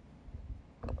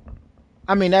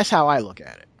 I mean, that's how I look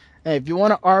at it. And if you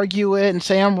want to argue it and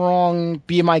say I'm wrong,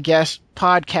 be my guest.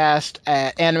 Podcast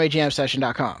at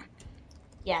animejamsession.com.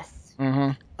 Yes.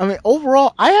 Mm-hmm. I mean,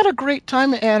 overall, I had a great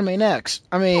time at Anime Next.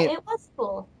 I mean, Yeah, it was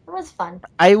cool. It was fun.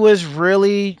 I was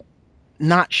really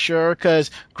not sure because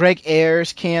Greg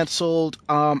Ayers canceled.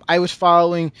 I was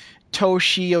following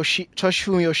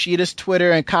Toshifumi Yoshida's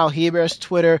Twitter and Kyle Heber's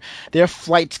Twitter. Their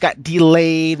flights got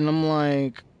delayed, and I'm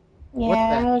like, what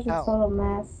Yeah, the it was a hell? total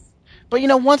mess. But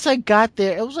once I got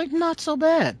there, it was like not so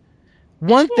bad.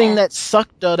 One thing Yeah. that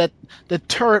sucked though, that the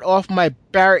turret off my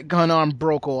Barrett gun arm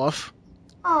broke off.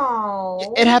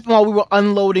 Oh. It happened while we were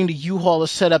unloading the U-Haul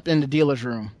set up in the dealer's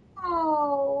room.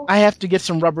 Oh. I have to get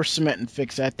some rubber cement and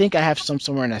fix it. I think I have some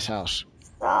somewhere in this house.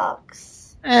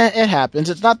 Sucks. It happens.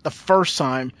 It's not the first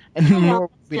time, and No, nor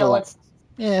will be the still, last. it's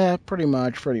Yeah, pretty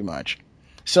much.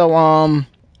 So, I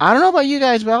don't know about you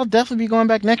guys, but I'll definitely be going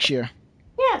back next year.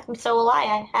 yeah. So will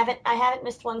I. I haven't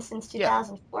missed one since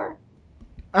 2004.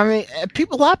 I mean,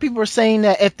 a lot of people are saying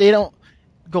that if they don't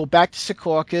go back to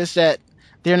Secaucus, that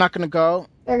they're not going to go.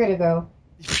 They're gonna go.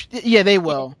 Yeah, they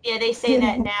will. Yeah, they say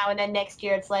that now, and then next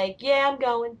year it's like, yeah, I'm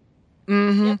going.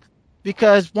 Mm-hmm. Yep.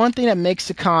 Because one thing that makes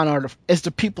the con is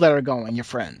the people that are going, your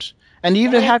friends. And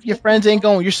even if Yeah. half your friends ain't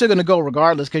going, you're still going to go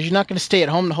regardless because you're not going to stay at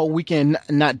home the whole weekend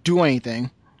and not do anything.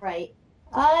 Right.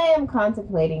 I am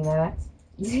contemplating that.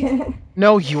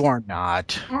 No, you are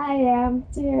not. I am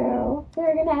too.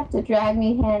 They're gonna have to drag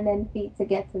me hand and feet to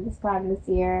get to this con this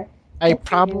year. I That's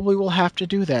probably will have to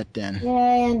do that then. Yeah,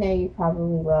 I know you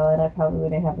probably will, and I probably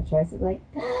wouldn't have a choice. It's like,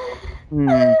 Hmm.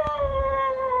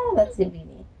 that's gonna be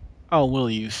me. Oh, will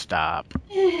you stop?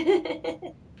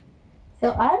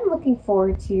 So I'm looking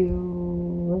forward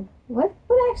to what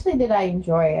actually did I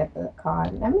enjoy at the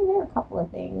con? I mean, there were a couple of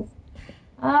things.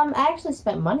 I actually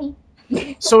spent money.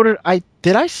 So did I.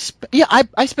 Yeah,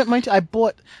 I spent money. I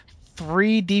bought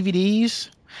 3 DVDs.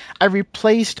 I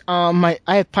replaced I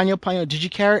had Ponyo Ponyo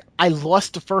Digicarrot. I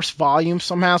lost the first volume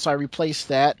somehow, so I replaced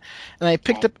that. And I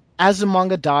picked up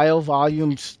Azumanga Daioh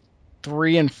volumes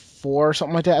 3 and 4 or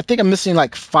something like that. I think I'm missing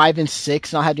like 5 and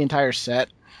 6, and I'll have the entire set.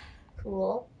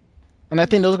 Cool. And I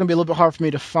think those are gonna be a little bit hard for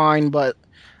me to find, but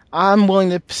I'm willing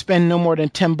to spend no more than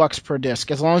 $10 per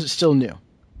disc, as long as it's still new.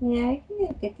 Yeah, I can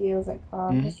get good deals at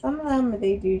con. Mhm. Some of them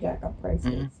they do jack up prices.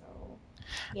 Mhm. So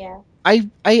Yeah. I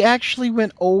actually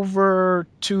went over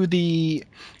to the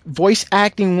voice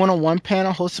acting 101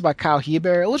 panel hosted by Kyle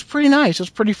Heber. It was pretty nice. It was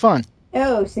pretty fun.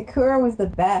 Oh, Sakura was the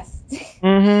best.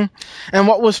 Mm-hmm. And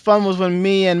what was fun was when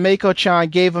me and Mako-chan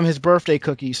gave him his birthday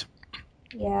cookies.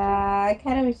 Yeah, I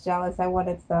kind of was jealous. I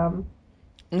wanted some.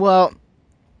 Well,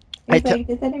 I He's t- like,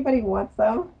 does anybody want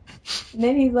some? And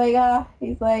then when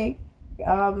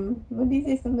did he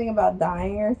say something about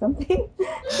dying or something?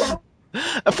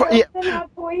 yeah, They're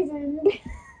not poisoned.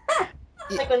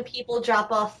 It's like when people drop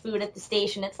off food at the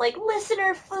station. It's like,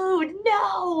 listener food,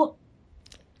 no!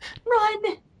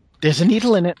 Run! there's a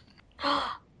needle in it.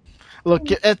 Look,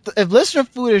 if listener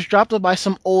food is dropped off by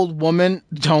some old woman,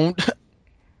 don't.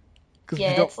 'Cause we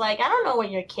Yeah, don't. it's like, I don't know what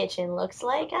your kitchen looks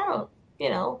like. I don't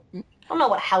know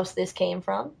what house this came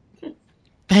from.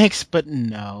 Thanks, but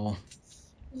no.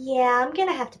 Yeah, I'm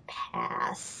gonna have to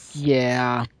pass.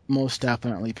 Yeah, most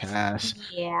definitely pass.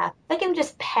 Yeah, if I can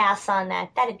just pass on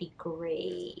that, that'd be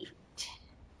great.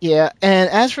 Yeah, and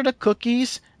as for the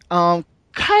cookies,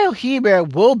 Kyle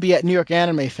Hebert will be at New York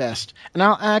Anime Fest, and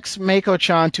I'll ask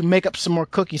Mako-chan to make up some more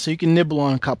cookies so you can nibble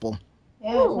on a couple.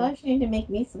 Yeah, tell her she need to make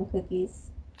me some cookies.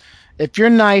 If you're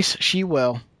nice, she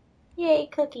will. Yay,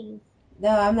 cookies. No,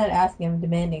 I'm not asking. I'm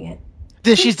demanding it.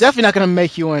 Then she's definitely not gonna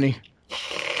make you any.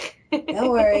 Don't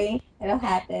worry, it'll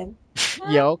happen.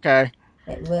 Yeah, okay.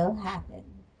 It will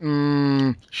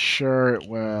happen. Sure it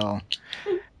will.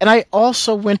 And I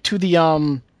also went to the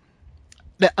anime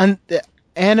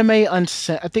I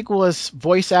think it was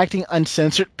voice acting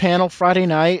uncensored panel Friday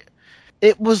night.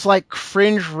 It was like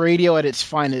cringe radio at its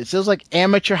finest. It was like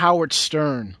amateur Howard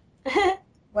Stern.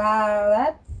 Wow,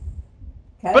 that's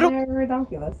But kind of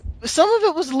ridiculous. some of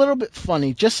it was a little bit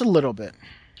funny, just a little bit.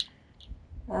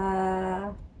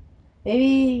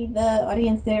 Maybe the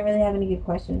audience didn't really have any good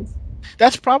questions.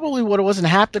 That's probably what it was, and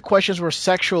half the questions were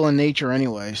sexual in nature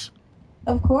anyways.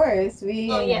 Of course, con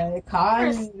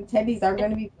attendees are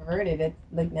going to be perverted. It's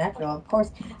like natural. Of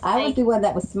course, I was the one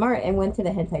that was smart and went to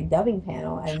the hentai dubbing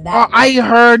panel, and I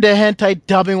heard the hentai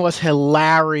dubbing was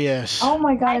hilarious. Oh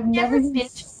my god, I've never seen been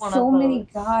to one so of many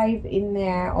those. guys in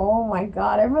there. Oh my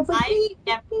god, everyone's like,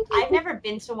 I've never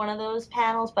been to one of those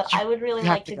panels, but I would really You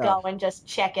have like to to go. go and just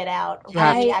check it out. You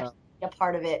have Really to actually be a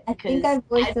part of it I because think I've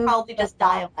voiced I'd those probably just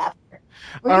die of laughter.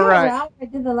 Were All you right. around when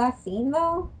I did the last scene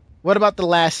though? What about the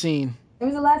last scene? It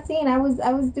was the last scene. I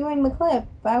was doing the clip.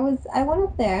 I went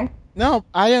up there. No,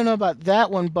 I don't know about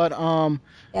that one, but Yeah,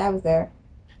 I was there.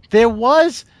 there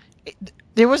was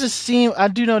a scene. I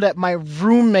do know that my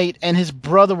roommate and his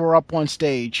brother were up on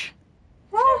stage.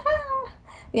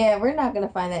 Yeah, we're not gonna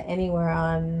find that anywhere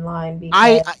online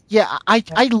because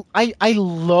I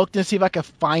looked and see if I could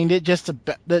find it just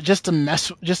to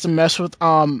mess with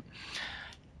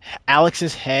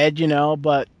Alex's head,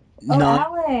 but oh, no.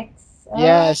 Alex. Oh,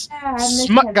 Yes, yeah, I missed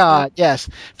Smut him. God. Yes,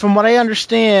 from what I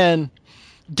understand,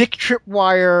 Dick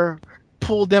Tripwire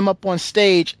pulled them up on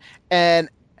stage, and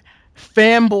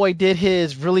Fanboy did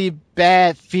his really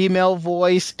bad female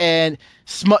voice, and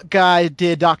Smut Guy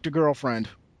did Dr. Girlfriend.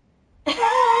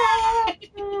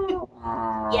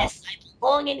 Wow. Yes, I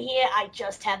belong in here. I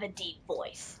just have a deep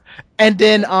voice. And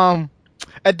then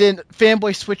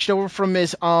Fanboy switched over from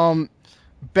his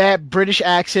bad British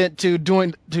accent to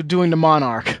doing the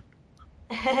Monarch.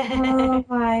 Oh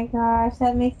my gosh,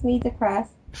 that makes me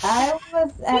depressed. I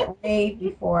was at rave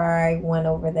before I went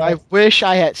over there. I wish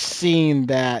I had seen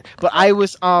that, but I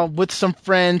was with some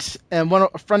friends, and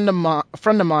a friend of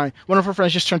mine, one of her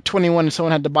friends just turned 21, and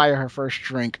someone had to buy her first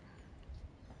drink.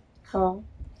 Oh.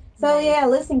 So yeah,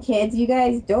 listen, kids, you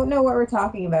guys don't know what we're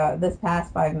talking about this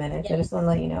past 5 minutes. I just want to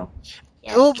let you know.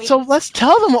 Yes, So let's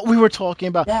tell them what we were talking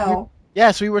about. No.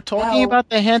 Yes, we were talking No. about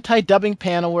the hentai dubbing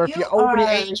panel where if you're over the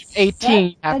age of 18,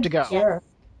 you have to go. Jerk.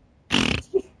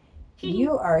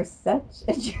 You are such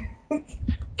a jerk.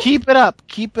 Keep it up.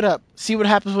 See what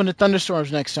happens when the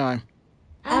thunderstorms next time.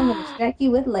 I'm gonna strike you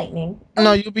with lightning.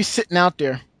 No, you'll be sitting out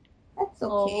there That's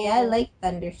okay. I like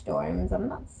thunderstorms. I'm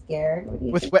not scared. What do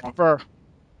you with think? wet fur.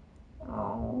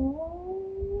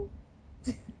 Oh.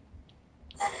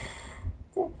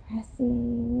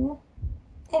 Depressing.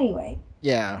 Anyway,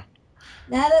 Yeah.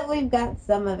 now that we've got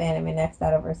some of Anime Next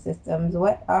out of our systems,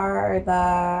 what are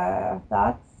the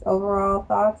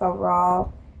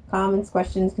overall comments,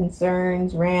 questions,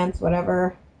 concerns, rants,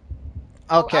 whatever?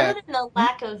 Okay. Other than the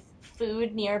lack of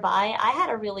food nearby, I had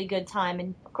a really good time,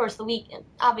 and of course the weekend.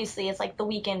 Obviously, it's like the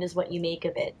weekend is what you make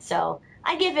of it. So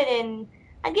I'd give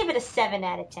it a 7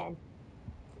 out of 10.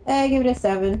 I give it a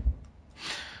 7.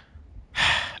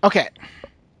 Okay.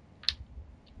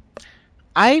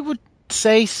 I would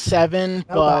say 7,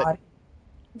 Oh but God.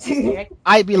 Here,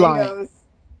 I'd be There it lying.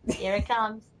 goes. here it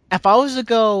comes. If I was to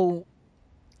go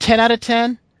 10 out of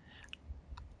 10,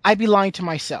 I'd be lying to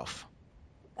myself.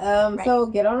 Right. So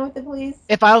get on with it, please.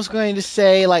 If I was going to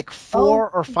say like 4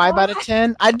 or 5 out of God.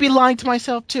 10, I'd be lying to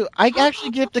myself too. I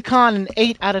actually give the con an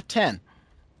 8 out of 10.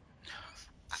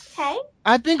 Okay.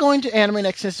 I've been going to Anime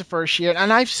Next since the first year,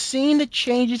 and I've seen the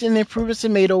changes and the improvements they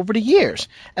made over the years,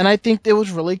 and I think it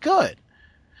was really good.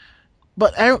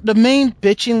 But the main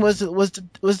bitching was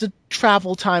the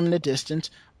travel time and the distance.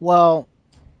 Well,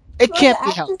 it Well, the can't be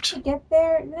access helped. to get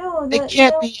there, no, It you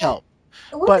can't know be what? helped.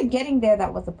 It But wasn't getting there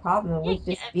that was a problem. It Yeah, was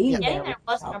just yeah, being getting there there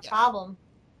was a wasn't a problem.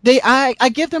 problem. I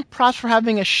give them props for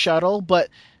having a shuttle, but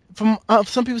from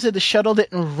some people said the shuttle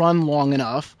didn't run long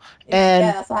enough, Yeah, and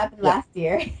that's what happened yeah. last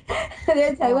year. Did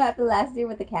I tell you Oh, what happened last year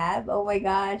with the cab? Oh my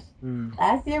gosh. Mm.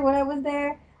 Last year when I was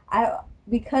there, I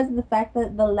because of the fact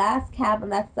that the last cab on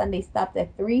that Sunday stopped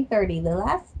at 3:30. The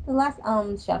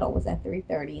last shuttle was at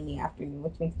 3:30 in the afternoon,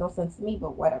 which makes no sense to me,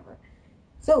 but whatever.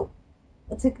 So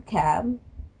I took a cab.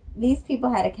 These people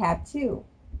had a cab too,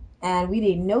 and we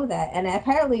didn't know that. And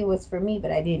apparently it was for me,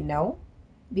 but I didn't know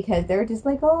because they were just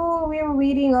like, "Oh, we were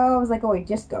waiting." Oh, I was like, "Oh, wait,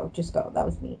 just go, just go." That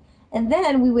was me. And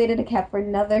then we waited a cab for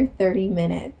another 30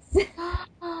 minutes.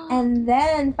 And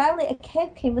then finally a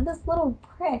kid came with this little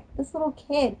prick, this little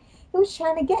kid. He was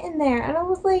trying to get in there. And I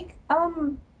was like,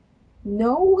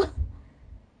 no.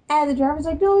 And the driver's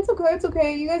like, no, it's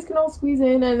okay. You guys can all squeeze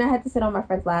in. And I had to sit on my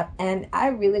friend's lap. And I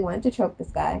really wanted to choke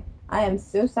this guy. I am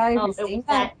so sorry oh, for it was saying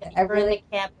that. that. But I You were in the really,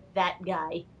 cab with that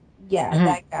guy. yeah, Mhm.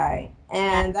 that guy.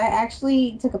 And I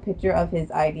actually took a picture of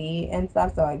his ID and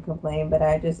stuff so I could complain. But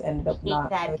I just ended up Hate not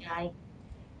that doing guy.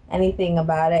 anything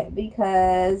about it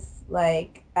because,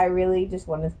 like, I really just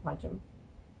wanted to punch him.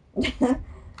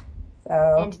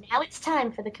 So And now it's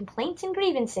time for the complaints and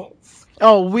grievances.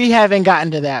 Oh, we haven't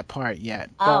gotten to that part yet,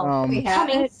 but Oh, we coming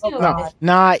haven't. Oh no, soon. God,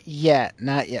 not yet,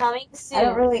 not yet. Coming I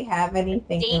don't soon. really have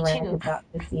anything to Stay rant tuned. about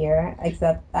this year,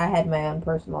 except I had my own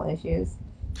personal issues. So,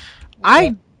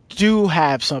 I do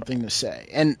have something to say,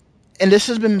 and this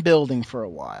has been building for a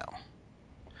while.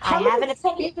 I how have many an things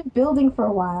have opinion. you been building for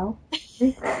a while?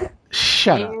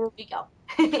 Shut up. Here we go.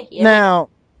 Here we go. Now,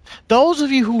 those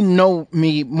of you who know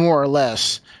me more or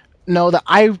less know that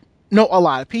I know a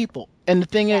lot of people, and the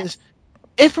thing is,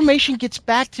 Yes. information gets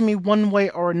back to me one way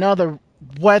or another,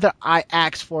 whether I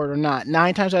ask for it or not.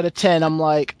 9 times out of 10, I'm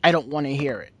like, I don't want to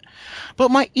hear it.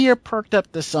 But my ear perked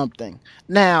up to something.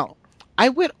 Now, I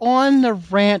went on the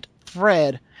rant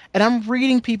thread and I'm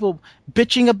reading people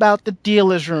bitching about the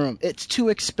dealer's room. It's too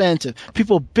expensive.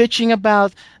 People bitching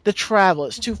about the travel.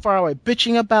 It's too far away.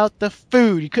 Bitching about the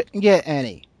food. You couldn't get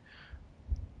any.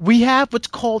 We have what's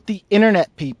called the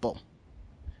internet, people.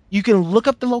 You can look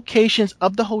up the locations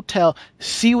of the hotel,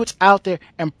 see what's out there,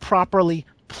 and properly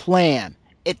plan.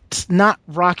 It's not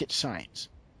rocket science.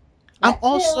 I'm That too.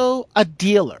 also a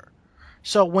dealer.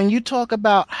 So when you talk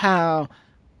about how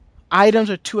items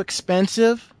are too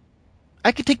expensive,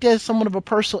 I could take that as somewhat of a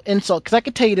personal insult because I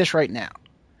could tell you this right now.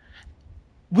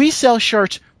 We sell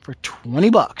shirts for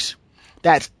 $20.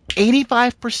 That's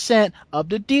 85% of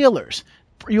the dealers.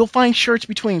 You'll find shirts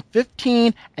between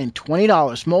 $15 and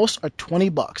 $20. Most are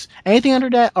 $20. Anything under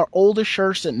that are older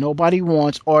shirts that nobody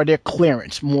wants or they're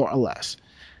clearance, more or less.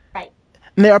 Right.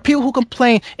 And there are people who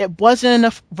complain it wasn't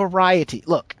enough variety.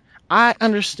 Look, I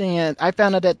understand. I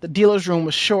found out that the dealer's room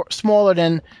was smaller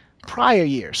than prior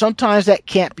years. Sometimes that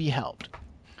can't be helped.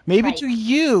 Maybe Right. to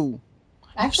you,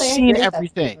 you've Actually, I seen agree with that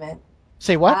everything. statement.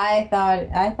 Say what? I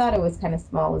thought it was kind of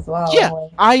small as Yeah,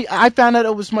 well. Like, I found out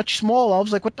it was much smaller. I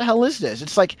was like, what the hell is this?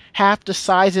 It's like half the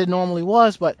size it normally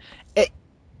was, but it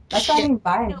that's why I can't, didn't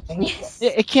buy New anything. place.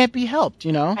 it can't be helped,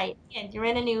 you know? Right. And you're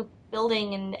in a new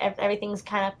building and everything's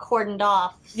kind of cordoned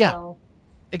off. Yeah, So,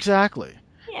 exactly.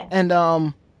 yeah.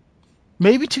 And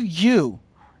maybe to you,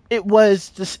 it was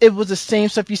the same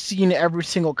stuff you see in every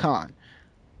single con.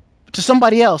 To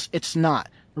somebody else, it's not.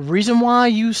 The reason why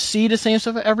you see the same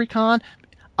stuff at every con,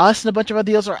 us and a bunch of other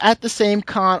deals are at the same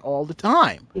con all the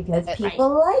time. Because And, Right. people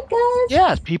like us.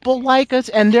 yes, people like us,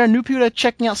 and there are new people that are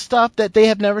checking out stuff that they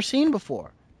have never seen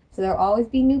before. So there'll always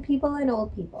be new people and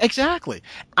old people. Exactly.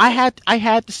 I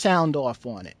had to sound off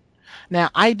on it. Now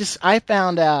I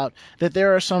found out that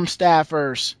there are some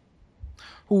staffers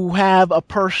who have a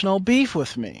personal beef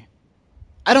with me.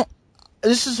 I don't.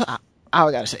 This is how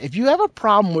I gotta say. If you have a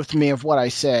problem with me of what I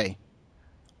say,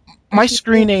 my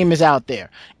screen name is out there,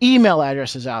 email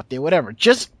address is out there, whatever.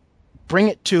 Just bring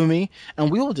it to me, and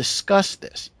we will discuss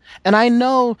this. And I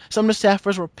know some of the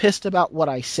staffers were pissed about what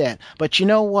I said, but you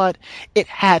know what? It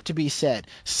had to be said.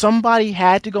 Somebody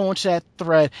had to go into that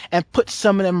thread and put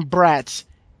some of them brats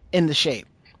in the shape.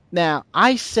 Now,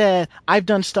 I said I've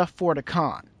done stuff for the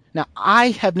con. Now,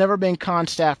 I have never been con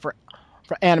staff for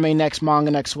Anime Next,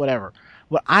 Manga Next, whatever.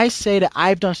 When I say that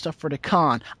I've done stuff for the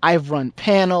con, I've run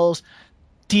panels,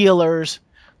 dealers,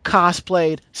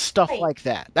 cosplayed, stuff Right. like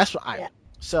that. That's what Yeah.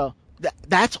 So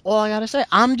that's all I gotta say.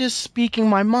 I'm just speaking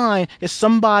my mind. If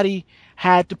somebody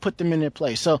had to put them in their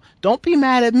place, so don't be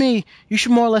mad at me. You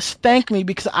should more or less thank me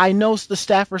because I know the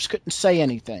staffers couldn't say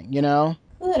anything.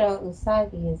 Kuro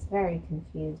Usagi is very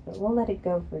confused, but we'll let it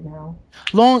go for now.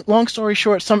 Long story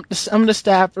short, some of the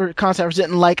staff or concepts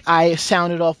didn't like I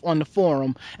sounded off on the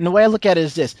forum, and the way I look at it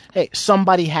is this: hey,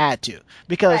 somebody had to,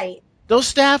 because Right.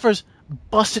 those staffers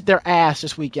busted their ass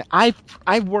this weekend.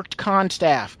 I've worked con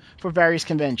staff for various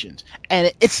conventions,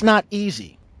 and it's not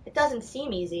easy. It doesn't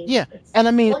seem easy. Yeah, It's and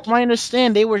I mean, lucky- from what I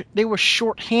understand, they were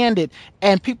short-handed,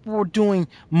 and people were doing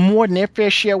more than their fair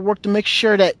share of work to make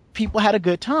sure that people had a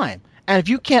good time. And if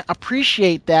you can't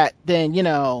appreciate that, then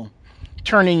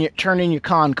turn in your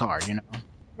con card.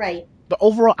 Right. But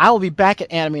overall, I will be back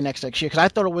at Anime next year because I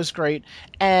thought it was great.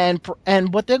 And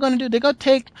what they're going to do, they're going to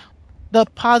take the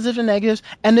positives and negatives,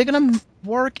 and they're going to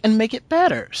work and make it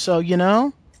better. So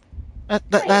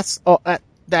that's all.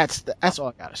 That's all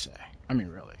I got to say. I mean,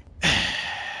 really.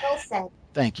 Well said.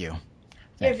 Thank you.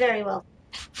 You're very welcome.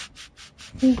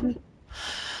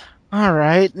 All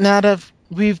right, now that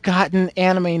we've gotten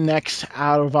Anime Next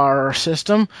out of our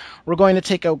system, we're going to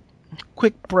take a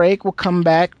quick break. We'll come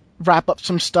back, wrap up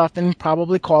some stuff, and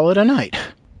probably call it a night.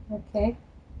 Okay.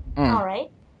 All right.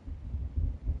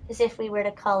 Because if we were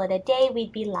to call it a day,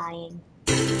 we'd be lying.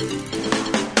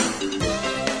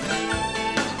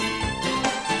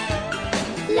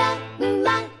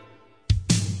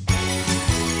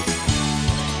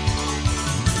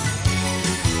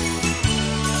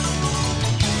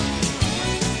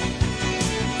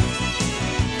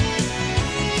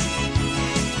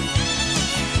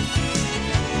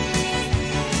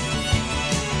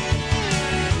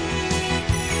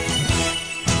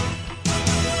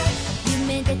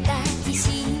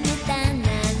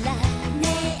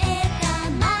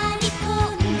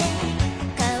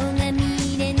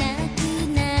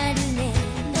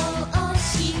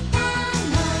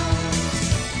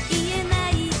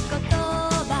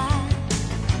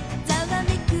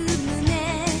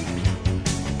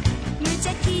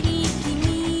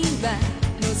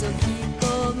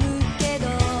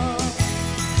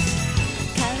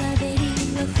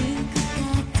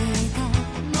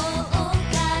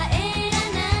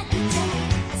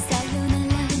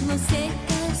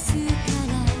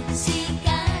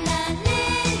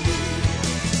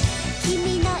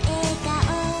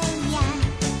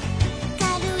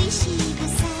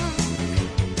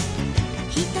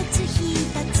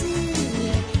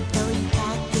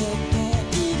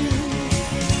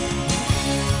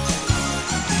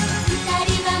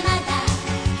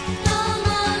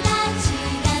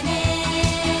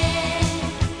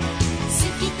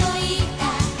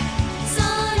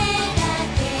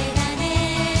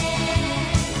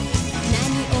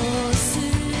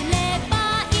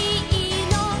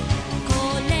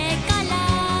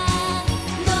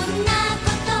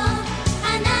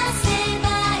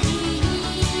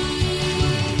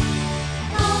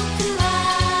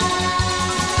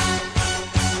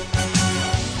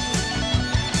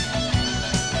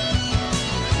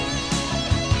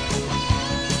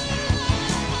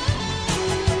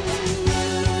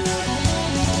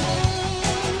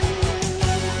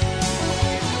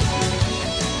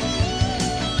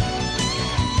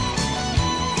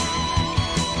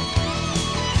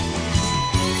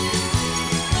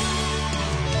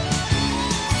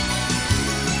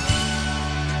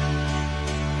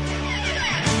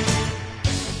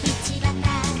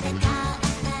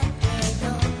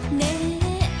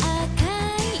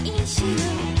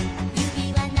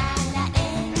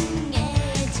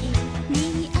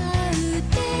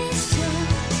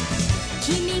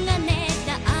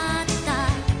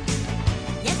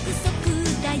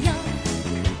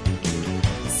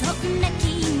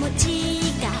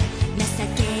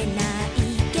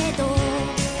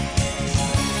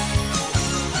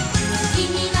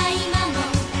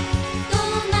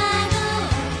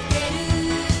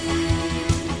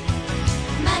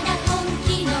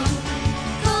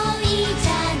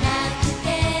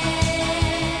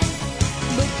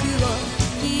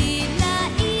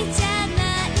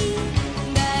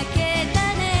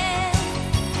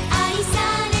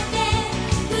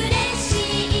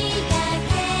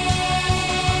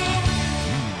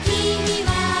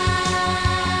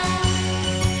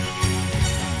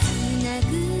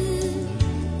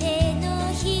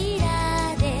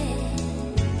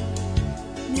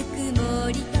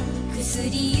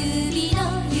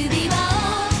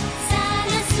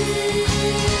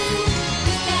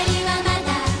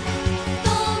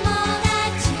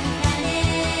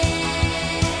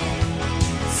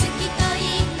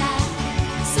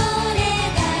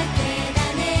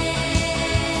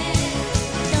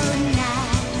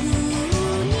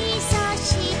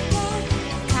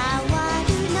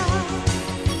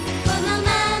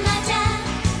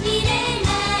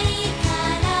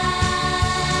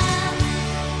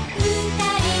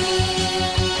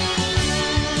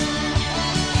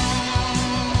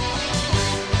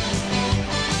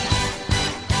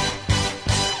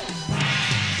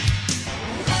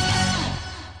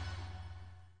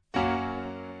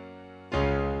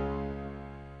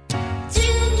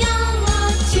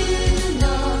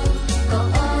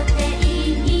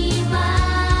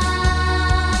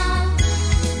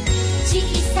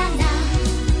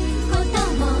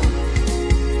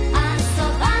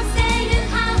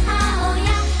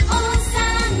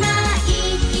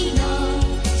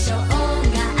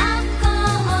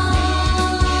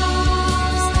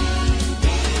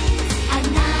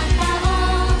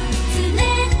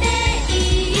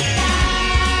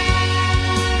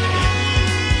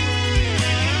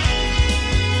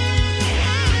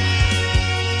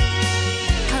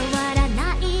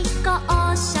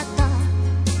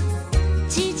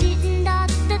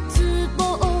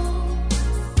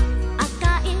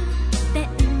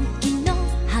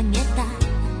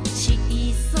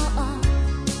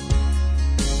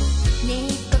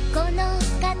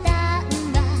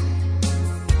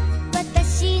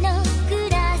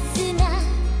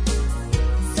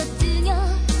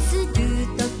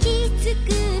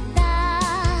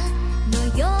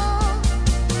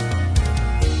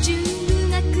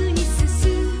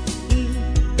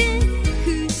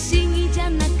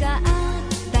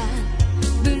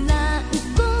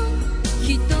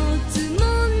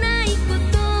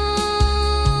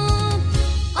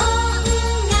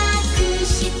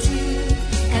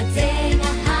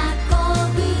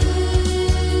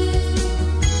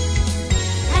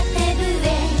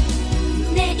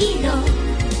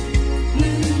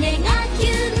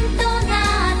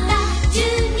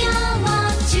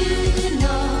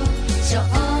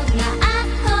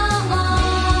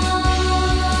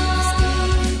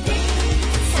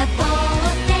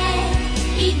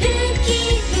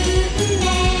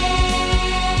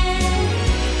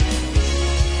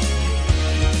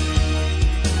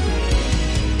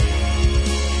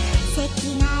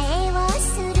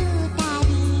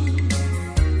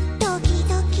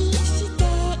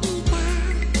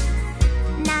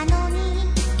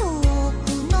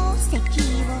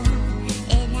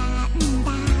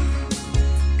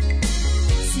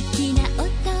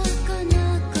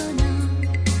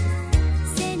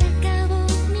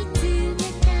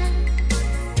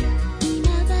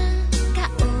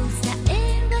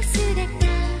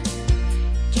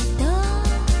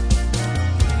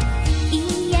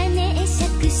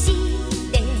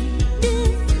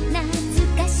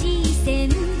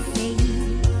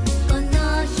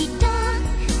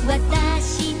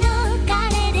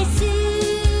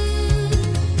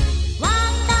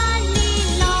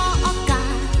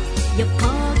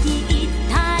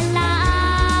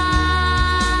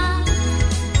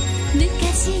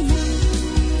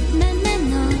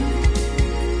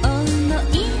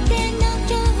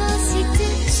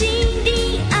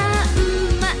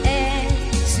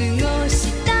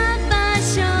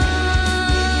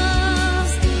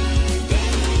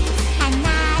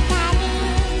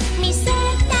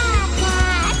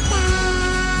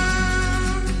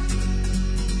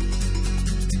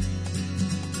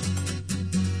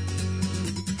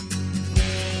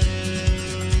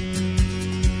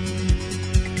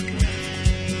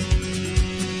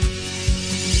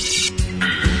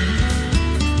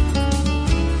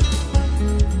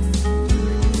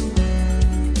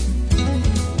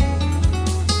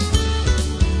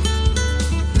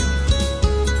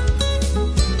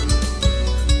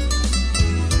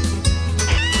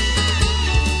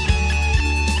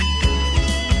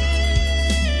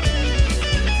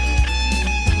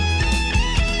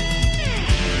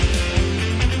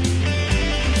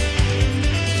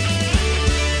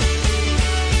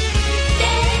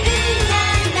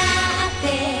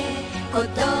 子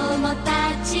供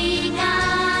たちが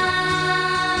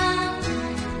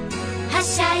は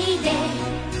しゃいで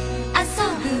遊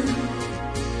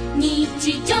ぶ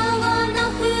日常の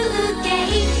風景、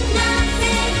なぜ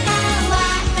か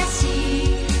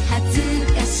私恥ず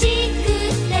かしく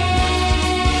て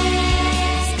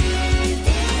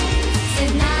背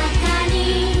中に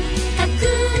隠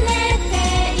れて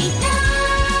いた、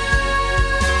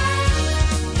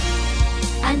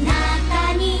あな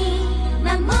たに守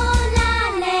ら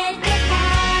れてた。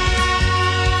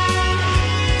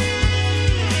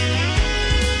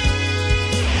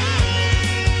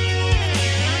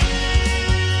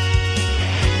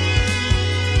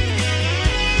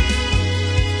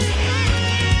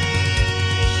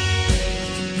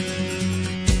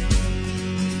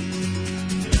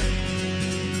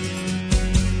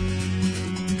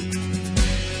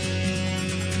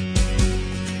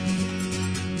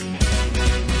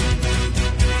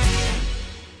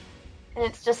And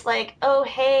it's just like, oh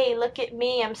hey, look at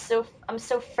me, I'm so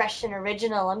fresh and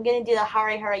original. I'm gonna do the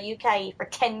Hare Hare Yukai for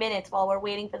 10 minutes while we're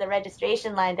waiting for the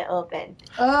registration line to open.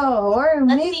 Oh, or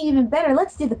Let's maybe see. even better,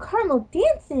 let's do the caramel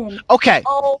dancing. Okay.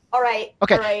 Oh, alright.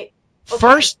 Okay. Alright. Okay.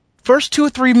 First 2 or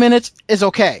 3 minutes is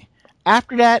okay.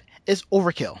 After that is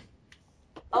overkill.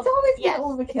 It's always yes. been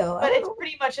overkill. But it's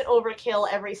pretty much an overkill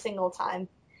every single time.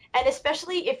 And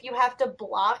especially if you have to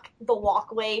block the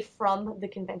walkway from the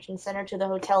convention center to the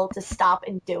hotel to stop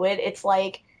and do it, it's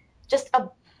like just a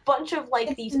bunch of like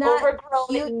It's these not overgrown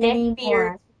cute neck beard,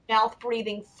 anymore. mouth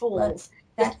breathing fools.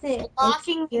 That's just it.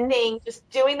 blocking It's the just- thing, just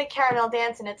doing the caramel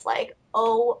dance, and it's like,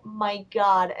 oh my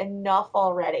god, enough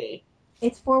already.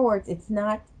 It's 4 words. It's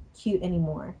not cute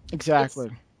anymore. Exactly.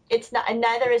 It's not, and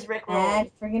neither is Rick Roll.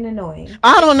 That's friggin' annoying.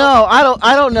 I don't know.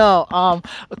 I don't know.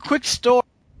 A quick story.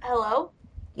 Hello?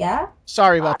 Yeah?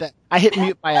 Sorry about that. I hit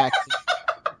mute by accident.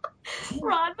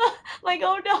 Ron, like,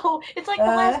 oh no, it's like the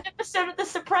last episode of The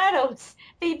Sopranos.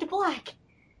 Fade to black.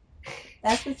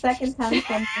 That's the second time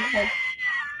something has...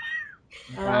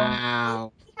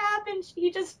 Wow. It happened.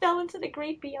 He just fell into the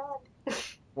great beyond.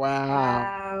 Wow.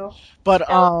 Wow. But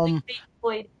Like Pink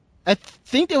Floyd. I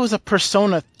think there was a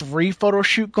Persona 3 photo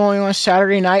shoot going on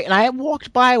Saturday night, and I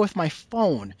walked by with my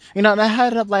phone. You know, and I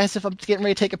had it up like as if I'm getting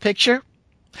ready to take a picture.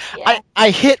 Yeah. I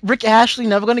hit Rick Ashley,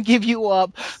 Never Gonna Give You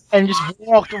Up, and just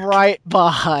walked right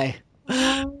by.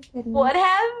 Oh, goodness. What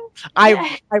happened?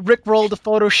 I Rick rolled the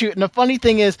photo shoot, and the funny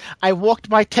thing is, I walked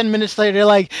by 10 minutes later. They're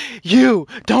like,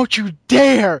 don't you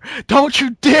dare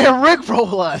Rick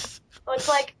roll us." Well, it's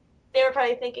like they were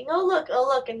probably thinking, oh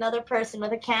look, another person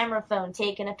with a camera phone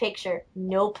taking a picture.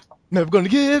 Nope. Never gonna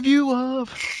give you up.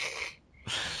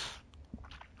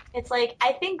 It's like,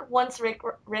 I think once Rick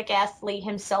Astley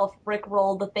himself Rick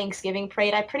rolled the Thanksgiving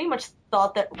parade, I pretty much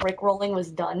thought that Rick rolling was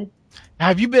done.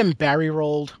 Have you been Barry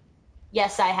rolled?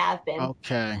 Yes, I have been.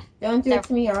 Okay. Don't do it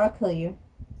to me or I'll kill you.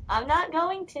 I'm not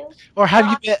going to. Or have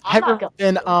No, you been I'm not have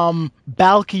you been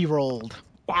Balky rolled?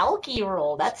 Balky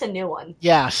roll, that's a new one.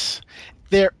 Yes.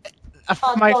 There.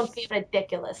 Oh, my don't be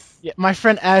ridiculous. yeah, my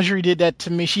friend Azuri did that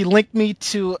to me. She linked me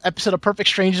to an episode of Perfect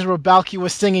Strangers where Balky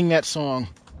was singing that song.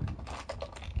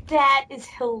 That is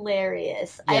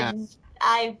hilarious. Yeah.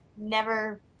 I've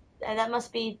never. That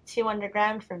must be too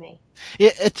underground for me.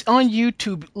 It's on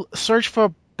YouTube. Search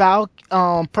for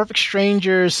Perfect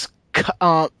Strangers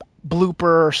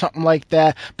blooper or something like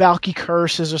that. Balky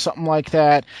curses or something like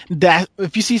that. That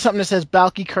if you see something that says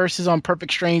Balky curses on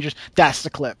Perfect Strangers, that's the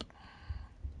clip.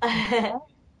 I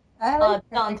Oh, like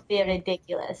don't be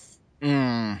ridiculous.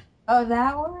 Oh,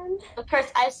 that one? Of course,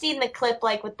 I've seen the clip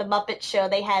like with the Muppet Show.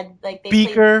 They had like they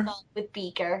Beaker. played the song with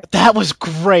Beaker. That was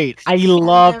great. I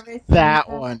loved I've never seen that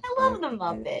one. I love the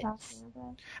Muppets.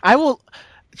 I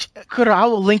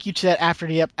will link you to that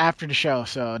after the show.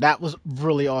 So that was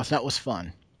really awesome. That was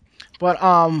fun. But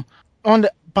on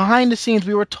the behind the scenes,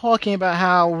 we were talking about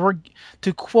how we're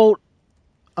to quote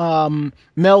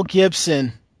Mel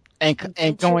Gibson and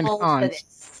I'm going too old for on.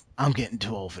 this. I'm getting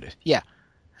too old for this. Yeah,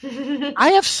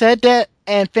 I have said that,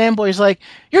 and fanboys like,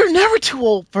 "You're never too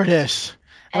old for this."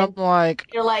 And I'm like,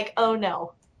 You're like, oh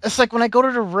no, it's like when I go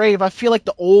to the rave, I feel like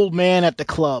the old man at the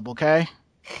club. Okay.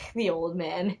 the old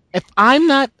man. If I'm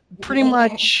not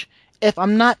if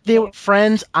I'm not there with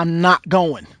friends, I'm not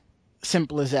going.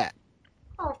 Simple as that.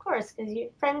 Oh, of course, because your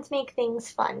friends make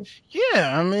things fun.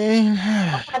 Yeah, I mean,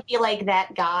 I don't want to be like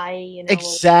that guy, you know.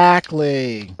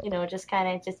 exactly. You know, just kind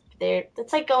of just there.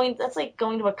 That's like going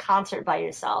to a concert by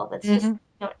yourself. It's just, you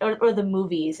know, or the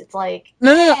movies. It's like,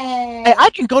 No. Hey, I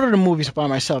can go to the movies by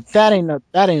myself. That ain't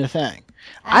a thing.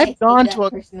 I've gone to a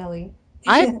personally.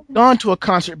 I've gone to a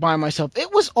concert by myself.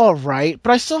 It was all right,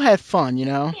 but I still had fun. You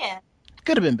know, yeah.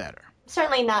 could have been better.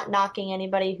 certainly not knocking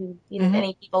anybody who, Mhm.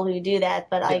 any people who do that,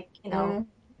 but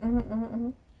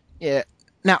Yeah.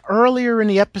 Now, earlier in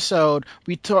the episode,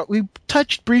 we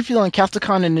touched briefly on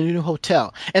Castlecon and the new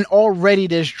hotel, and already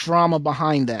there's drama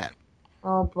behind that.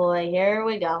 oh boy, here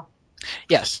we go.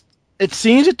 Yes, it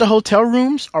seems that the hotel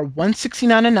rooms are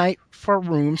 $169 a night for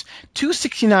rooms,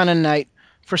 $269 a night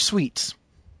for suites.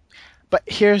 But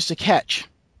here's the catch.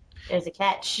 There's a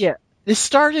catch. Yeah, this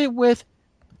started with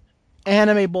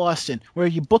Anime Boston, where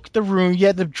you booked the room, you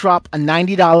had to drop a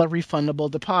 $90 refundable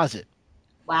deposit.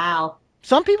 Wow.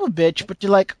 Some people bitch, but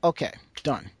you're like, okay,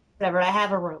 done. Whatever, I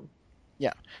have a room.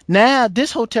 Yeah. Now,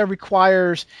 this hotel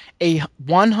requires a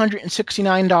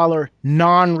 $169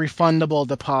 non-refundable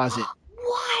deposit.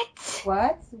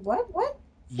 What? What?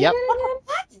 Yep. What?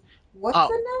 What's Oh.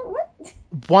 the no? What?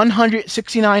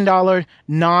 $169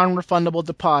 non-refundable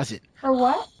deposit. For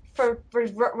what? For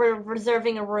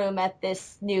reserving a room at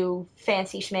this new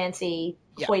fancy schmancy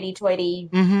Yeah. hoity-toity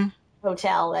Mm-hmm.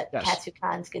 hotel that Yes.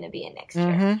 Katsucon's going to be in next year.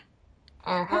 Mm-hmm.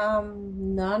 Uh-huh.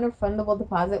 Non-refundable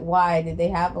deposit. Why? Did they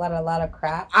have a lot of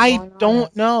crap? I going on?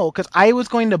 don't know, because I was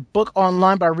going to book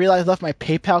online, but I realized I left my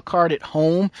PayPal card at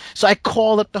home, so I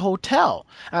called up the hotel.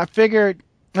 I figured,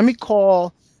 let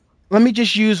me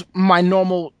just use my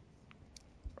normal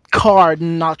card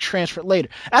and I'll transfer it later.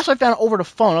 That's what I found over the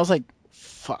phone. I was like,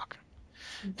 fuck.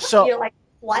 So, You're like,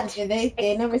 what?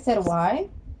 They never said why?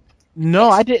 no,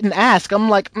 I didn't ask. I'm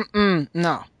like,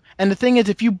 no. And the thing is,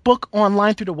 if you book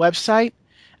online through the website,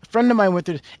 a friend of mine went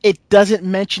through this, it doesn't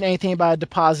mention anything about a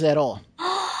deposit at all.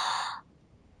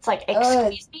 It's like,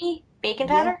 excuse me? Bacon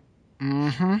powder?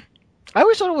 Mm-hmm. I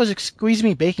always thought it was Squeeze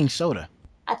Me baking soda.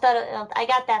 I thought I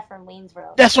got that from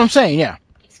Waynesboro. That's what I'm saying, yeah.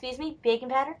 Excuse me? Bacon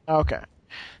powder? Okay.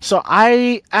 So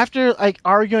after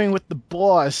arguing with the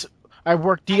boss I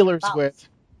work dealers boss. with,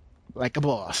 like a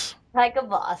boss, Like a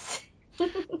boss.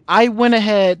 I went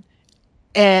ahead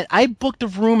and I booked a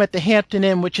room at the Hampton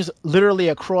Inn, which is literally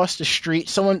across the street.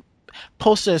 Someone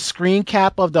posted a screen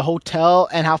cap of the hotel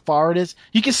and how far it is.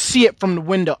 You can see it from the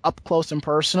window up close and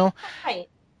personal. Right.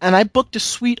 And I booked a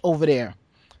suite over there.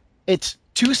 It's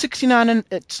 $269 and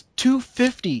it's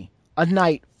 $250 a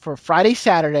night for Friday,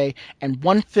 Saturday, and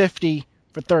 $150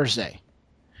 for Thursday.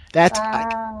 That's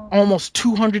almost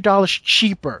 $200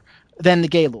 cheaper than the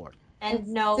Gaylord. And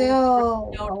no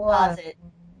Still a lot. deposit.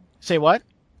 Say what?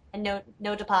 And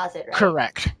no deposit, right?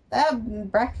 Correct. That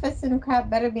breakfast and crap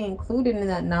better be included in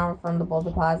that non-refundable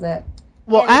deposit.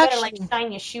 Well, Yeah, they better, actually,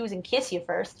 sign your shoes and kiss you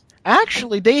first.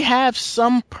 they have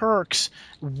some perks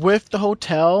with the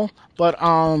hotel, but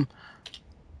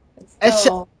It's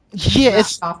still yeah, not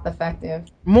it's cost effective.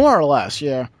 more or less,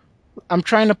 yeah. I'm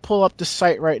trying to pull up the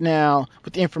site right now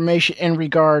with the information in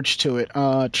regards to it.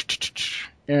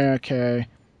 Okay.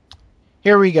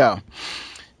 Here we go.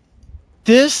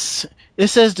 It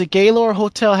says the Gaylord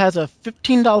Hotel has a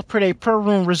 $15 per day per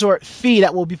room resort fee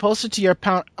that will be posted to your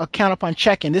account upon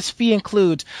check-in. This fee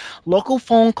includes local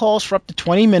phone calls for up to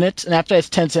 20 minutes, and after that it's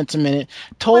 10 cents a minute.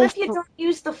 What if you don't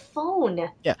use the phone?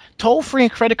 Yeah, toll-free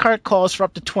and credit card calls for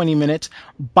up to 20 minutes,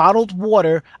 bottled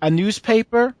water, a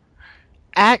newspaper,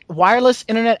 wireless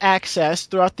internet access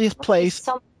throughout this place,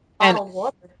 Some and- bottled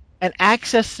water. and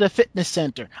access to the fitness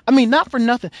center. I mean, not for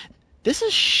nothing. This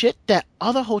is shit that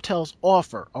other hotels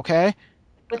offer, okay?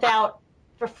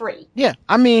 For free. Yeah,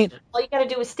 I mean, All you gotta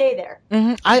do is stay there.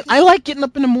 I like getting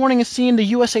up in the morning and seeing the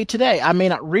USA Today. I may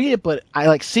not read it, but I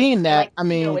like seeing that. Like, I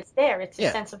mean, it's there. It's a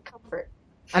yeah. sense of comfort.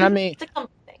 and I mean, It's a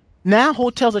comfort thing. now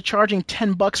hotels are charging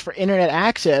 $10 for internet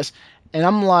access, and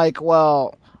I'm like,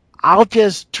 well, I'll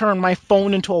just turn my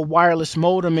phone into a wireless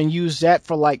modem and use that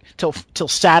for like till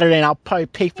Saturday, and I'll probably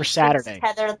pay for Saturday.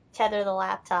 Tether the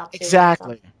laptop. To it or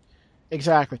Exactly. something.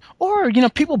 Exactly. Or,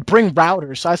 people bring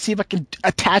routers, so I see if I can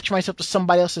attach myself to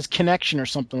somebody else's connection or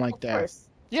something like Of that. course.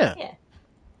 Yeah. Yeah.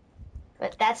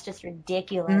 But that's just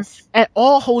ridiculous. And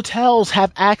all hotels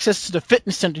have access to the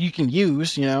fitness center you can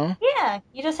use, Yeah,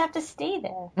 you just have to stay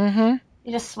there. Mm-hmm.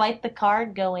 You just swipe the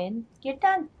card, go in, you're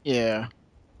done. Yeah.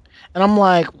 And I'm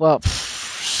like, well,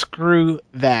 screw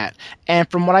that.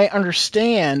 And from what I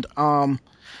understand,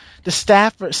 the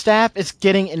staff is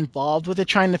getting involved with it,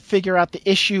 trying to figure out the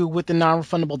issue with the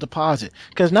non-refundable deposit.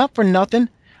 Because not for nothing,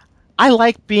 I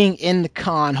like being in the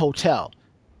con hotel,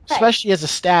 Right. especially as a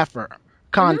staffer.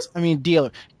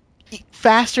 Dealer.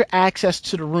 Faster access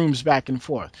to the rooms back and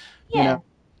forth. Yeah.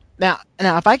 Now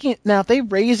if they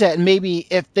raise that, and maybe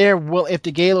if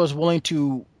the Gaylord is willing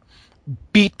to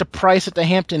beat the price that the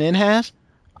Hampton Inn has,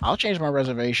 I'll change my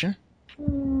reservation.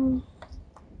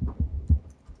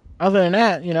 Other than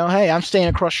that, hey, I'm staying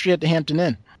across the street at the Hampton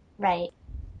Inn. Right.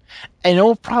 And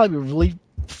it'll probably be really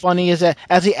funny is that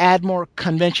as they add more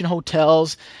convention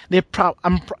hotels, they're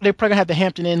probably gonna have the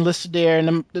Hampton Inn listed there,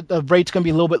 and the rate's gonna be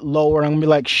a little bit lower. I'm gonna be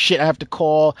like, shit, I have to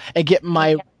call and get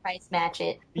my Price match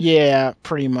it. yeah,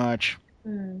 pretty much.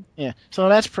 Hmm. Yeah, so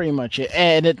that's pretty much it.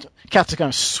 And it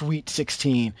Capsicum Sweet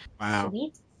 16. Wow,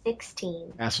 Sweet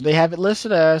 16. that's what they have it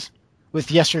listed as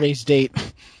with yesterday's date.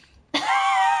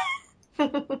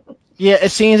 Yeah,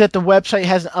 it seems that the website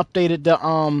hasn't updated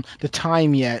the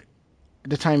time yet.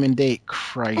 The time and date.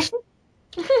 Christ.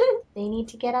 They need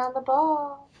to get on the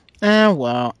ball.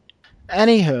 Well.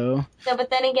 Anywho. No, but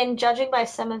then again, judging by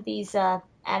some of these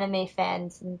anime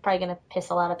fans, I'm probably gonna piss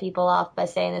a lot of people off by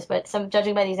saying this, but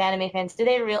judging by these anime fans,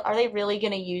 are they really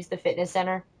gonna use the fitness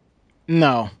center?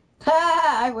 No.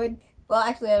 I would. Well,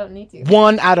 actually, I don't need to.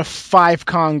 1 out of 5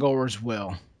 congoers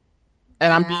will.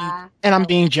 And I'm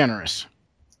being generous.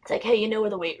 It's like, hey, you know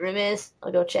where the weight room is?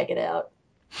 I'll go check it out.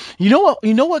 You know what? Do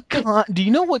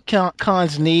you know what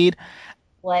cons need?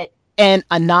 What? An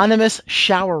anonymous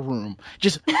shower room.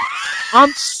 Just,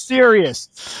 I'm serious.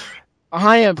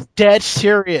 I am dead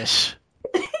serious.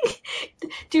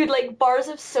 Dude, like bars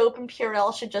of soap and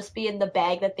Purell should just be in the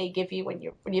bag that they give you when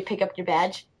you pick up your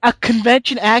badge. A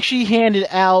convention actually handed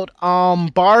out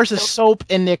bars of soap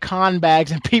in their con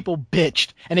bags, and people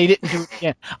bitched, and they didn't do it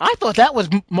again. I thought that was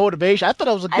motivation. I thought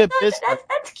it was a good business.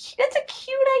 That's a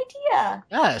cute idea.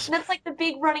 Yes. And that's like the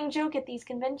big running joke at these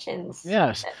conventions.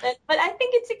 Yes. But I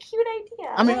think it's a cute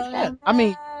idea. I mean, like yeah. that. I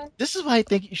mean, this is why I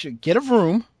think you should get a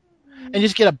room and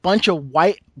just get a bunch of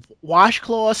white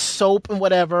washcloths, soap, and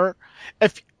whatever. I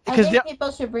think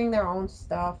people should bring their own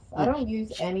stuff. I don't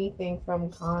use anything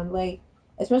from con. Like,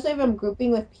 especially if I'm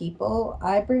grouping with people,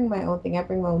 I bring my own thing. I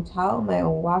bring my own towel, my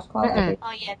own washcloth.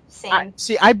 Oh yeah, same.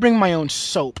 I bring my own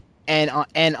soap and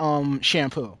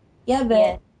shampoo. Yeah, but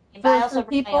Yeah. And I for also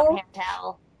bring my own people, hair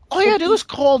towel. All you gotta do is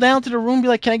call down to the room, and be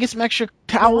like, "Can I get some extra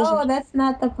towels?" no, that's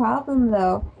not the problem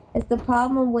though. It's the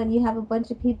problem when you have a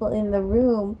bunch of people in the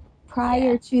room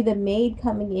prior to the maid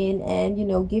coming in and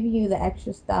giving you the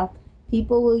extra stuff.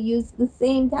 People will use the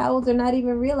same towels or not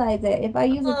even realize it. If I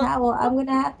use a towel, I'm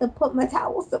gonna have to put my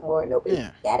towel somewhere. Nobody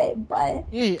can get it, but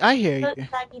Yeah, I hear you.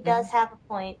 Saki does have a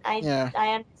point. I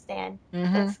understand.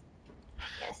 Mhm.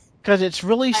 Yes. Because it's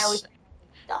really I always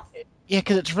stuff. Yeah,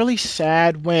 because it's really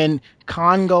sad when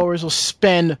con goers will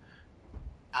spend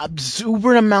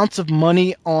exuberant amounts of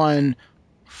money on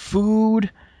food,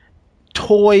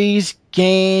 toys,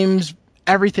 games,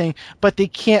 everything, but they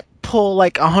can't pull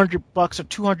like $100 or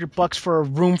 $200 for a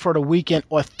room for the weekend,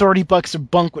 or $30 to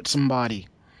bunk with somebody.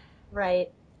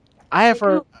 Right. I've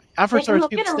heard I'm stories gonna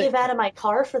people live out of my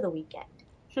car for the weekend.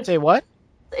 say what?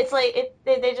 It's like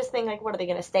they just think like, what are they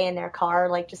gonna stay in their car?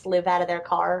 Like just live out of their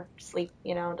car, sleep,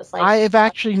 just like. I have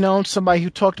actually known somebody who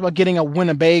talked about getting a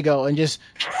Winnebago and just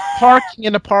parking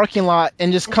in the parking lot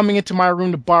and just coming into my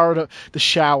room to borrow the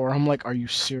shower. I'm like, are you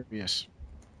serious?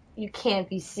 You can't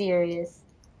be serious.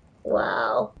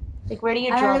 Wow. Like, where do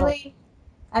you I draw?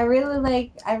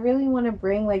 really want to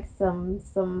bring like some.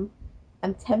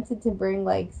 I'm tempted to bring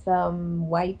like some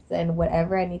wipes and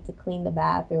whatever I need to clean the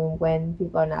bathroom when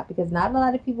people are not, because not a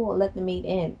lot of people will let the maid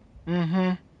in.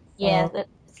 Mm-hmm. Yeah,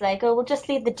 it's like, oh, we'll just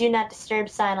leave the do not disturb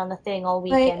sign on the thing all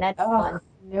weekend. That's fun.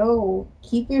 No,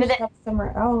 keep your stuff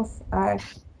somewhere else. I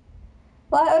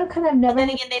would kind of never. But then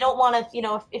again, they don't want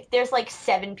to. If there's like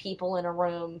 7 people in a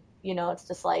room, it's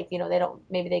just like they don't.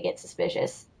 Maybe they get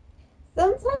suspicious.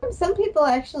 Sometimes some people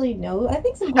actually know. I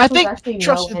think some people actually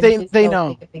know, and they know.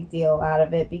 Make a big deal out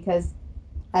of it because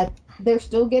they're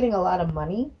still getting a lot of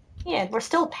money. Yeah, we're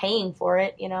still paying for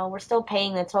it. We're still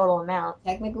paying the total amount.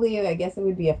 Technically, I guess it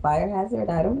would be a fire hazard.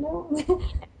 I don't know.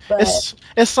 But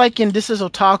it's like in This Is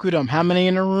Otakudom. How many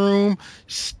in a room?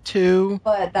 2.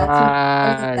 But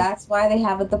that's why they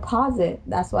have a deposit.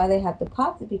 That's why they have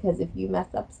deposit, because if you mess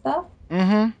up stuff,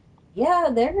 yeah,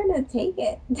 they're gonna take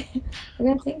it. They're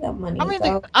gonna take that money.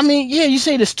 Yeah, you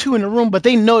say there's 2 in the room, but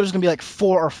they know there's gonna be like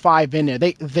 4 or 5 in there.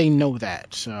 They know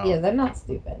that. So yeah, they're not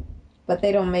stupid, but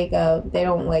they don't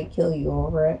like kill you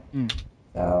over it.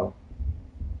 So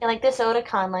yeah, like this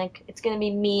Otakon, like it's gonna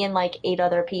be me and like 8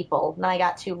 other people, and I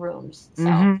got 2 rooms,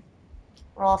 so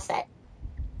we're all set.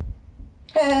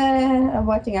 I'm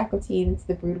watching Aqua Teen. It's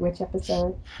the Brood Witch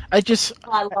episode. I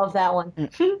love that one.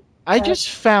 I just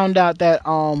found out that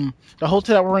the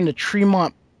hotel that we're in, the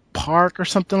Tremont Park or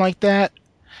something like that,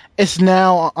 is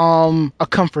now a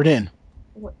Comfort Inn.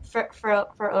 For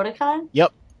Otakon?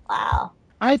 Yep. Wow.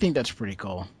 I think that's pretty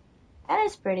cool. That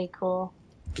is pretty cool.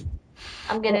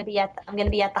 I'm gonna be at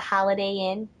the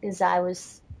Holiday Inn because I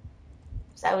was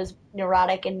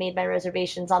neurotic and made my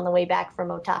reservations on the way back from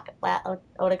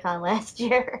Otakon last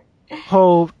year.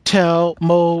 Hotel,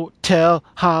 motel,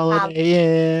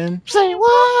 Holiday Inn. Say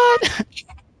what?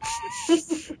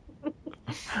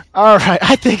 All right,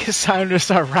 I think it's time to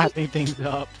start wrapping things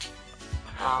up.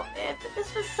 Oh man, but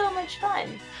this was so much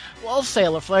fun. Well,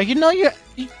 Sailor Flag, you know you're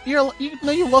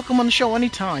welcome on the show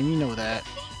anytime. You know that.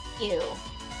 Thank you.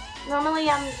 Normally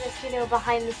I'm just,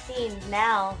 behind the scenes.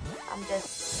 Now I'm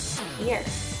just here.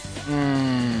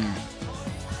 And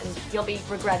you'll be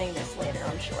regretting this later,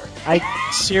 I'm sure. I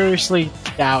seriously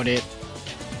doubt it.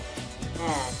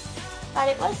 Yeah. But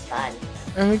it was fun.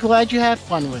 I'm glad you had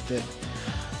fun with it.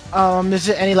 Is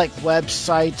there any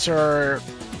websites or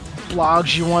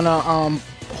blogs you wanna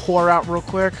whore out real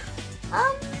quick?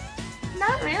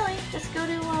 Not really. Just go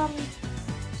to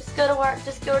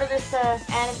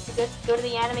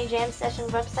the Anime Jam Session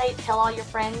website. Tell all your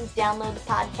friends. Download the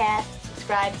podcast.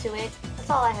 Subscribe to it. That's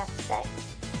all I have to say.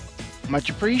 Much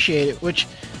appreciated. Which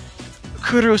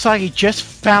Kurosaki just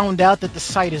found out that the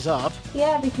site is up.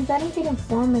 Yeah, because I didn't get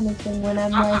informed anything when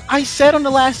I'm I said on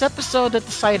the last episode that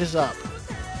the site is up.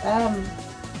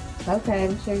 Okay,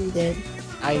 I'm sure you did.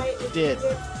 I did.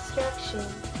 Under construction.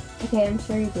 Okay, I'm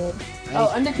sure you did.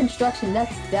 Under construction,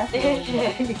 that's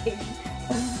definitely.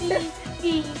 I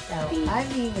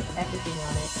mean, with everything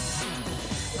on it.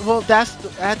 Well, that's the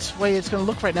way it's going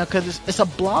to look right now because it's a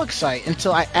blog site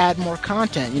until I add more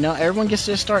content. Everyone gets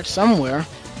to start somewhere.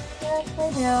 Yeah, I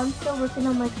know. I'm still working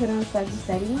on my Kurosaki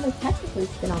site, even though technically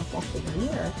it's been almost a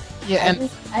year. Yeah,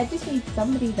 I just need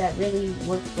somebody that really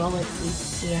works well with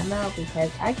HTML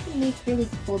because I can make really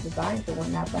cool designs and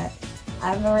whatnot, but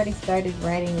I've already started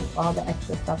writing all the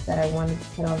extra stuff that I wanted to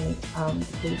put on the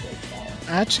pages. So.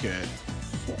 That's good.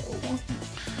 So,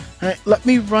 All right, let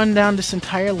me run down this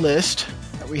entire list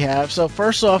that we have. So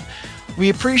first off, we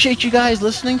appreciate you guys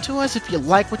listening to us. If you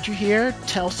like what you hear,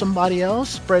 tell somebody else,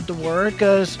 spread the word,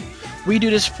 because we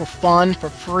do this for fun, for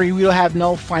free. We don't have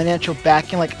no financial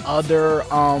backing like other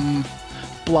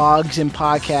blogs and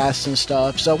podcasts and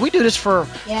stuff. So we do this for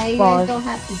you fun. guys don't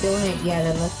have to donate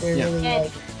yet unless you're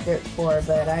really dirt poor,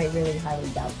 but I really highly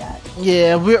doubt that.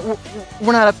 Yeah, we're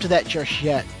not up to that just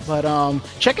yet. But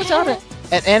check us out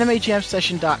at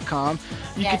animejamsession.com.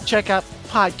 You can check out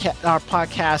our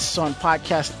podcasts on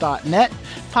podcast.net,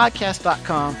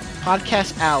 podcast.com,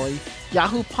 Podcast Alley,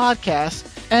 Yahoo Podcasts,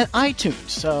 and iTunes.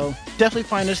 So definitely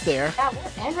find us there. Yeah,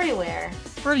 we're everywhere.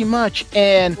 Pretty much.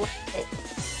 And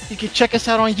you can check us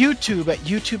out on YouTube at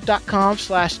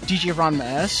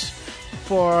youtube.com/DJRonmaS.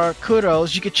 For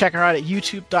Kudos, you can check her out at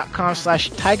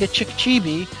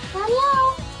youtube.com/TaigaChickChibi.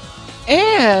 Hello!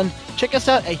 And check us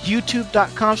out at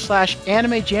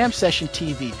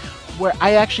youtube.com/AnimeJamSessionTV, where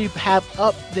I actually have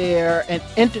up there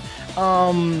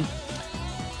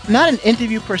not an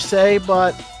interview per se,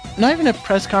 but not even a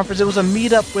press conference. It was a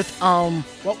meetup with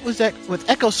with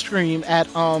Echo Stream at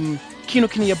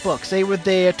Kinokuniya Books. They were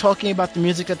there talking about the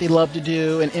music that they love to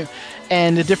do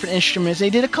and the different instruments. They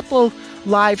did a couple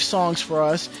live songs for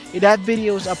us. That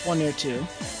video is up on there too.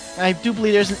 And I do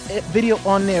believe there's a video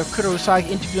on there of Kurosaki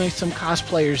interviewing some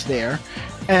cosplayers there.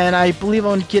 And I believe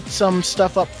I'm going to get some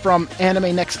stuff up from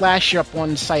Anime Next Last Year up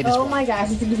on the site as well. Oh my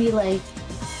gosh, it's going to be like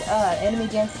Anime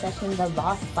Jam Session, The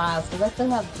Lost Files, because I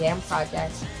still have Jam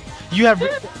Project. You have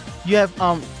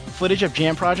footage of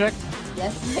Jam Project?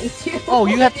 Yes, I do. Oh,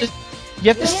 you have to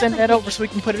send that over so we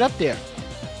can put it up there.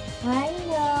 I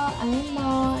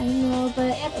know,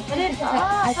 but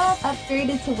I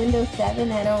upgraded to Windows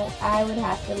 7. I would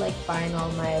have to find all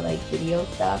my video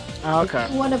stuff. Oh, okay.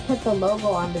 If you want to put the logo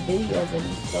on the videos and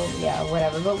so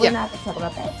whatever. But we're not going to talk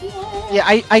about that. Yeah,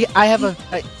 I have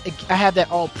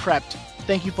that all prepped.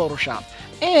 Thank you, Photoshop.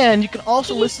 And you can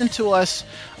also listen to us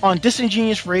on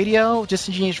Disingenious Radio,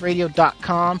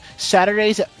 disingeniusradio.com,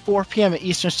 Saturdays at 4 p.m. at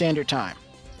Eastern Standard Time.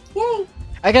 Yay!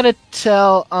 I gotta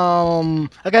tell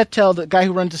the guy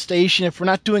who runs the station if we're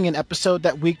not doing an episode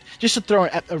that week, just to throw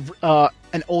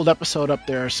an old episode up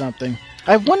there or something.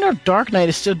 I wonder if Dark Knight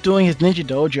is still doing his Ninja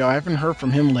Dojo. I haven't heard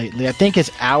from him lately. I think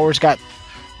his hours got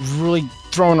really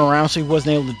thrown around, so he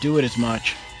wasn't able to do it as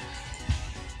much.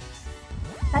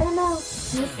 I don't know.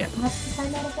 We'll have to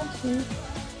find out eventually. Do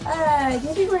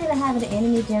you think we're gonna have an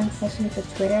Anime Jam session for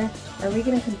Twitter? Are we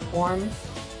gonna conform?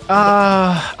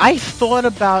 I thought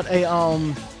about a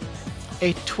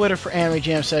Twitter for Anime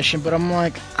Jam Session, but I'm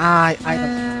like, I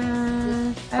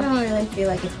don't really feel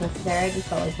like it's necessary. I just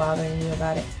felt like bothering you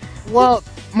about it. Well,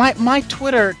 my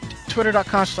Twitter,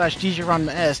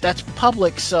 twitter.com/DJRonmaS, that's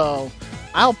public, so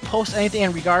I'll post anything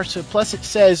in regards to it. Plus, it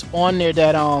says on there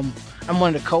that I'm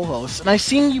one of the co-hosts, and I've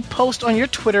seen you post on your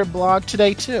Twitter blog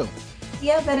today too.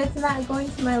 Yeah, but it's not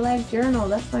going to my live journal.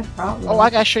 That's my problem. Oh, I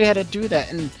gotta show you how to do that,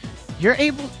 and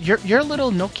Your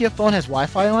little Nokia phone has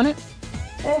Wi-Fi on it?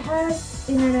 It has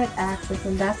internet access,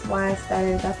 and that's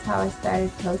how I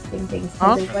started posting things,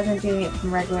 because Okay. it wasn't doing it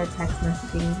from regular text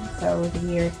messaging, so it was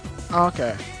weird.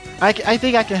 Okay. I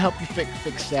think I can help you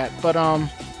fix that. But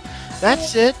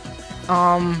that's it.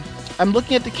 I'm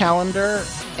looking at the calendar,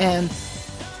 and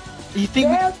you think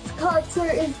Dance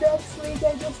concert is next week.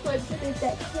 I just wanted to make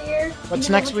that clear. What's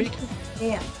Even though next week?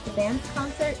 The dance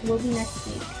concert will be next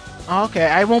week. Okay,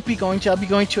 I won't be going to. I'll be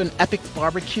going to an epic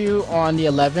barbecue on the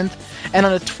 11th, and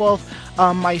on the 12th,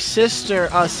 my sister,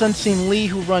 Sunseem Lee,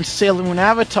 who runs Sailor Moon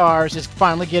Avatars, is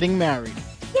finally getting married.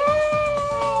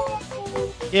 Yay!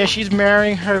 Yeah, she's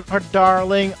marrying her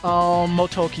darling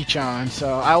Motoki-chan,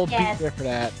 so I will Yes. be there for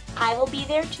that. I will be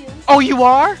there too. Oh, you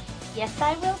are? Yes,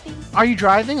 I will be. Are you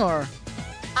driving or?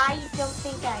 I don't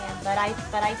think I am, but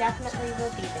I definitely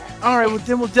will be there. All right, well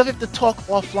then we'll definitely have to talk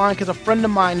offline because a friend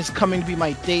of mine is coming to be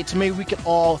my date, so maybe we could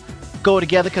all go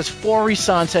together. Because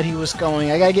Fori-san said he was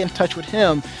going. I gotta get in touch with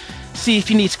him, see if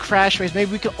he needs Crash Race.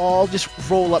 Maybe we could all just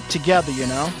roll up together, you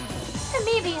know? Yeah,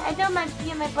 maybe. I know my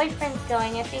boyfriend's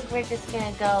going. I think we're just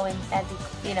gonna go and that'd be,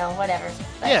 whatever.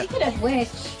 But Yeah. Speaking of which,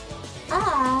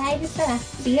 I just gonna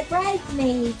be a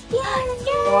bridesmaid. Yay!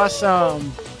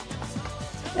 Awesome.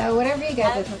 So whatever you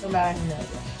guys are talking about, I have no idea.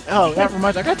 Oh, that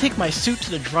reminds me. I gotta take my suit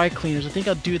to the dry cleaners. I think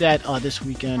I'll do that this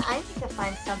weekend. I need to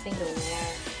find something to wear.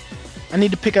 I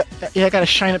need to pick up. Yeah, I gotta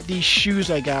shine up these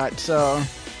shoes I got. So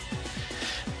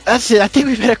that's it. I think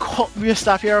we better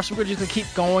stop here, or so we're just gonna keep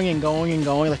going and going and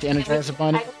going like the Energizer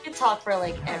Bunny. I could talk for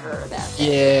like ever about that.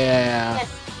 Yeah.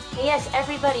 Yes,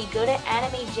 everybody, go to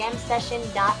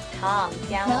animejamsession.com.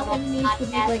 Download Tell the them needs to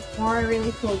be podcast. like more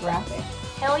really cool graphics.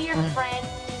 Tell your friends.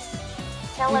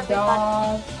 Tell The everybody.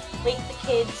 dog. Wake the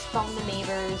kids, phone the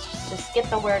neighbors. Just get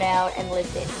the word out and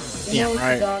listen. You Yeah, know what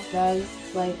right. the dog does?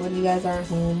 Like when you guys aren't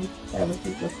home, that would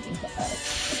keep listening to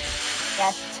us.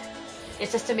 Yes.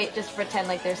 It's just to just pretend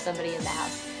like there's somebody in the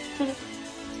house.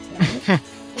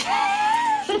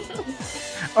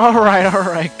 All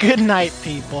right. Good night,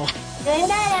 people. Good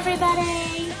night,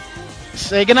 everybody.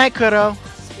 Say good night, Kudo.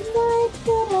 Good night,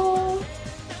 kiddo.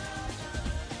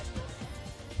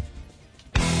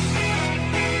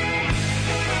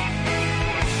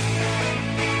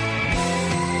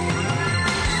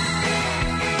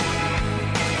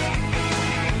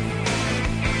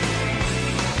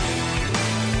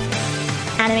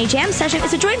 Anime Jam Session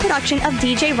is a joint production of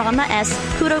DJ Ranma S,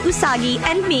 Kuro Usagi,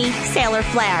 and me, Sailor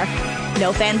Flare.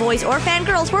 No fanboys or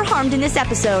fangirls were harmed in this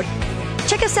episode.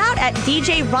 Check us out at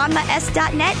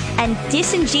djranmas.net and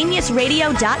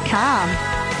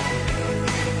disingeniousradio.com.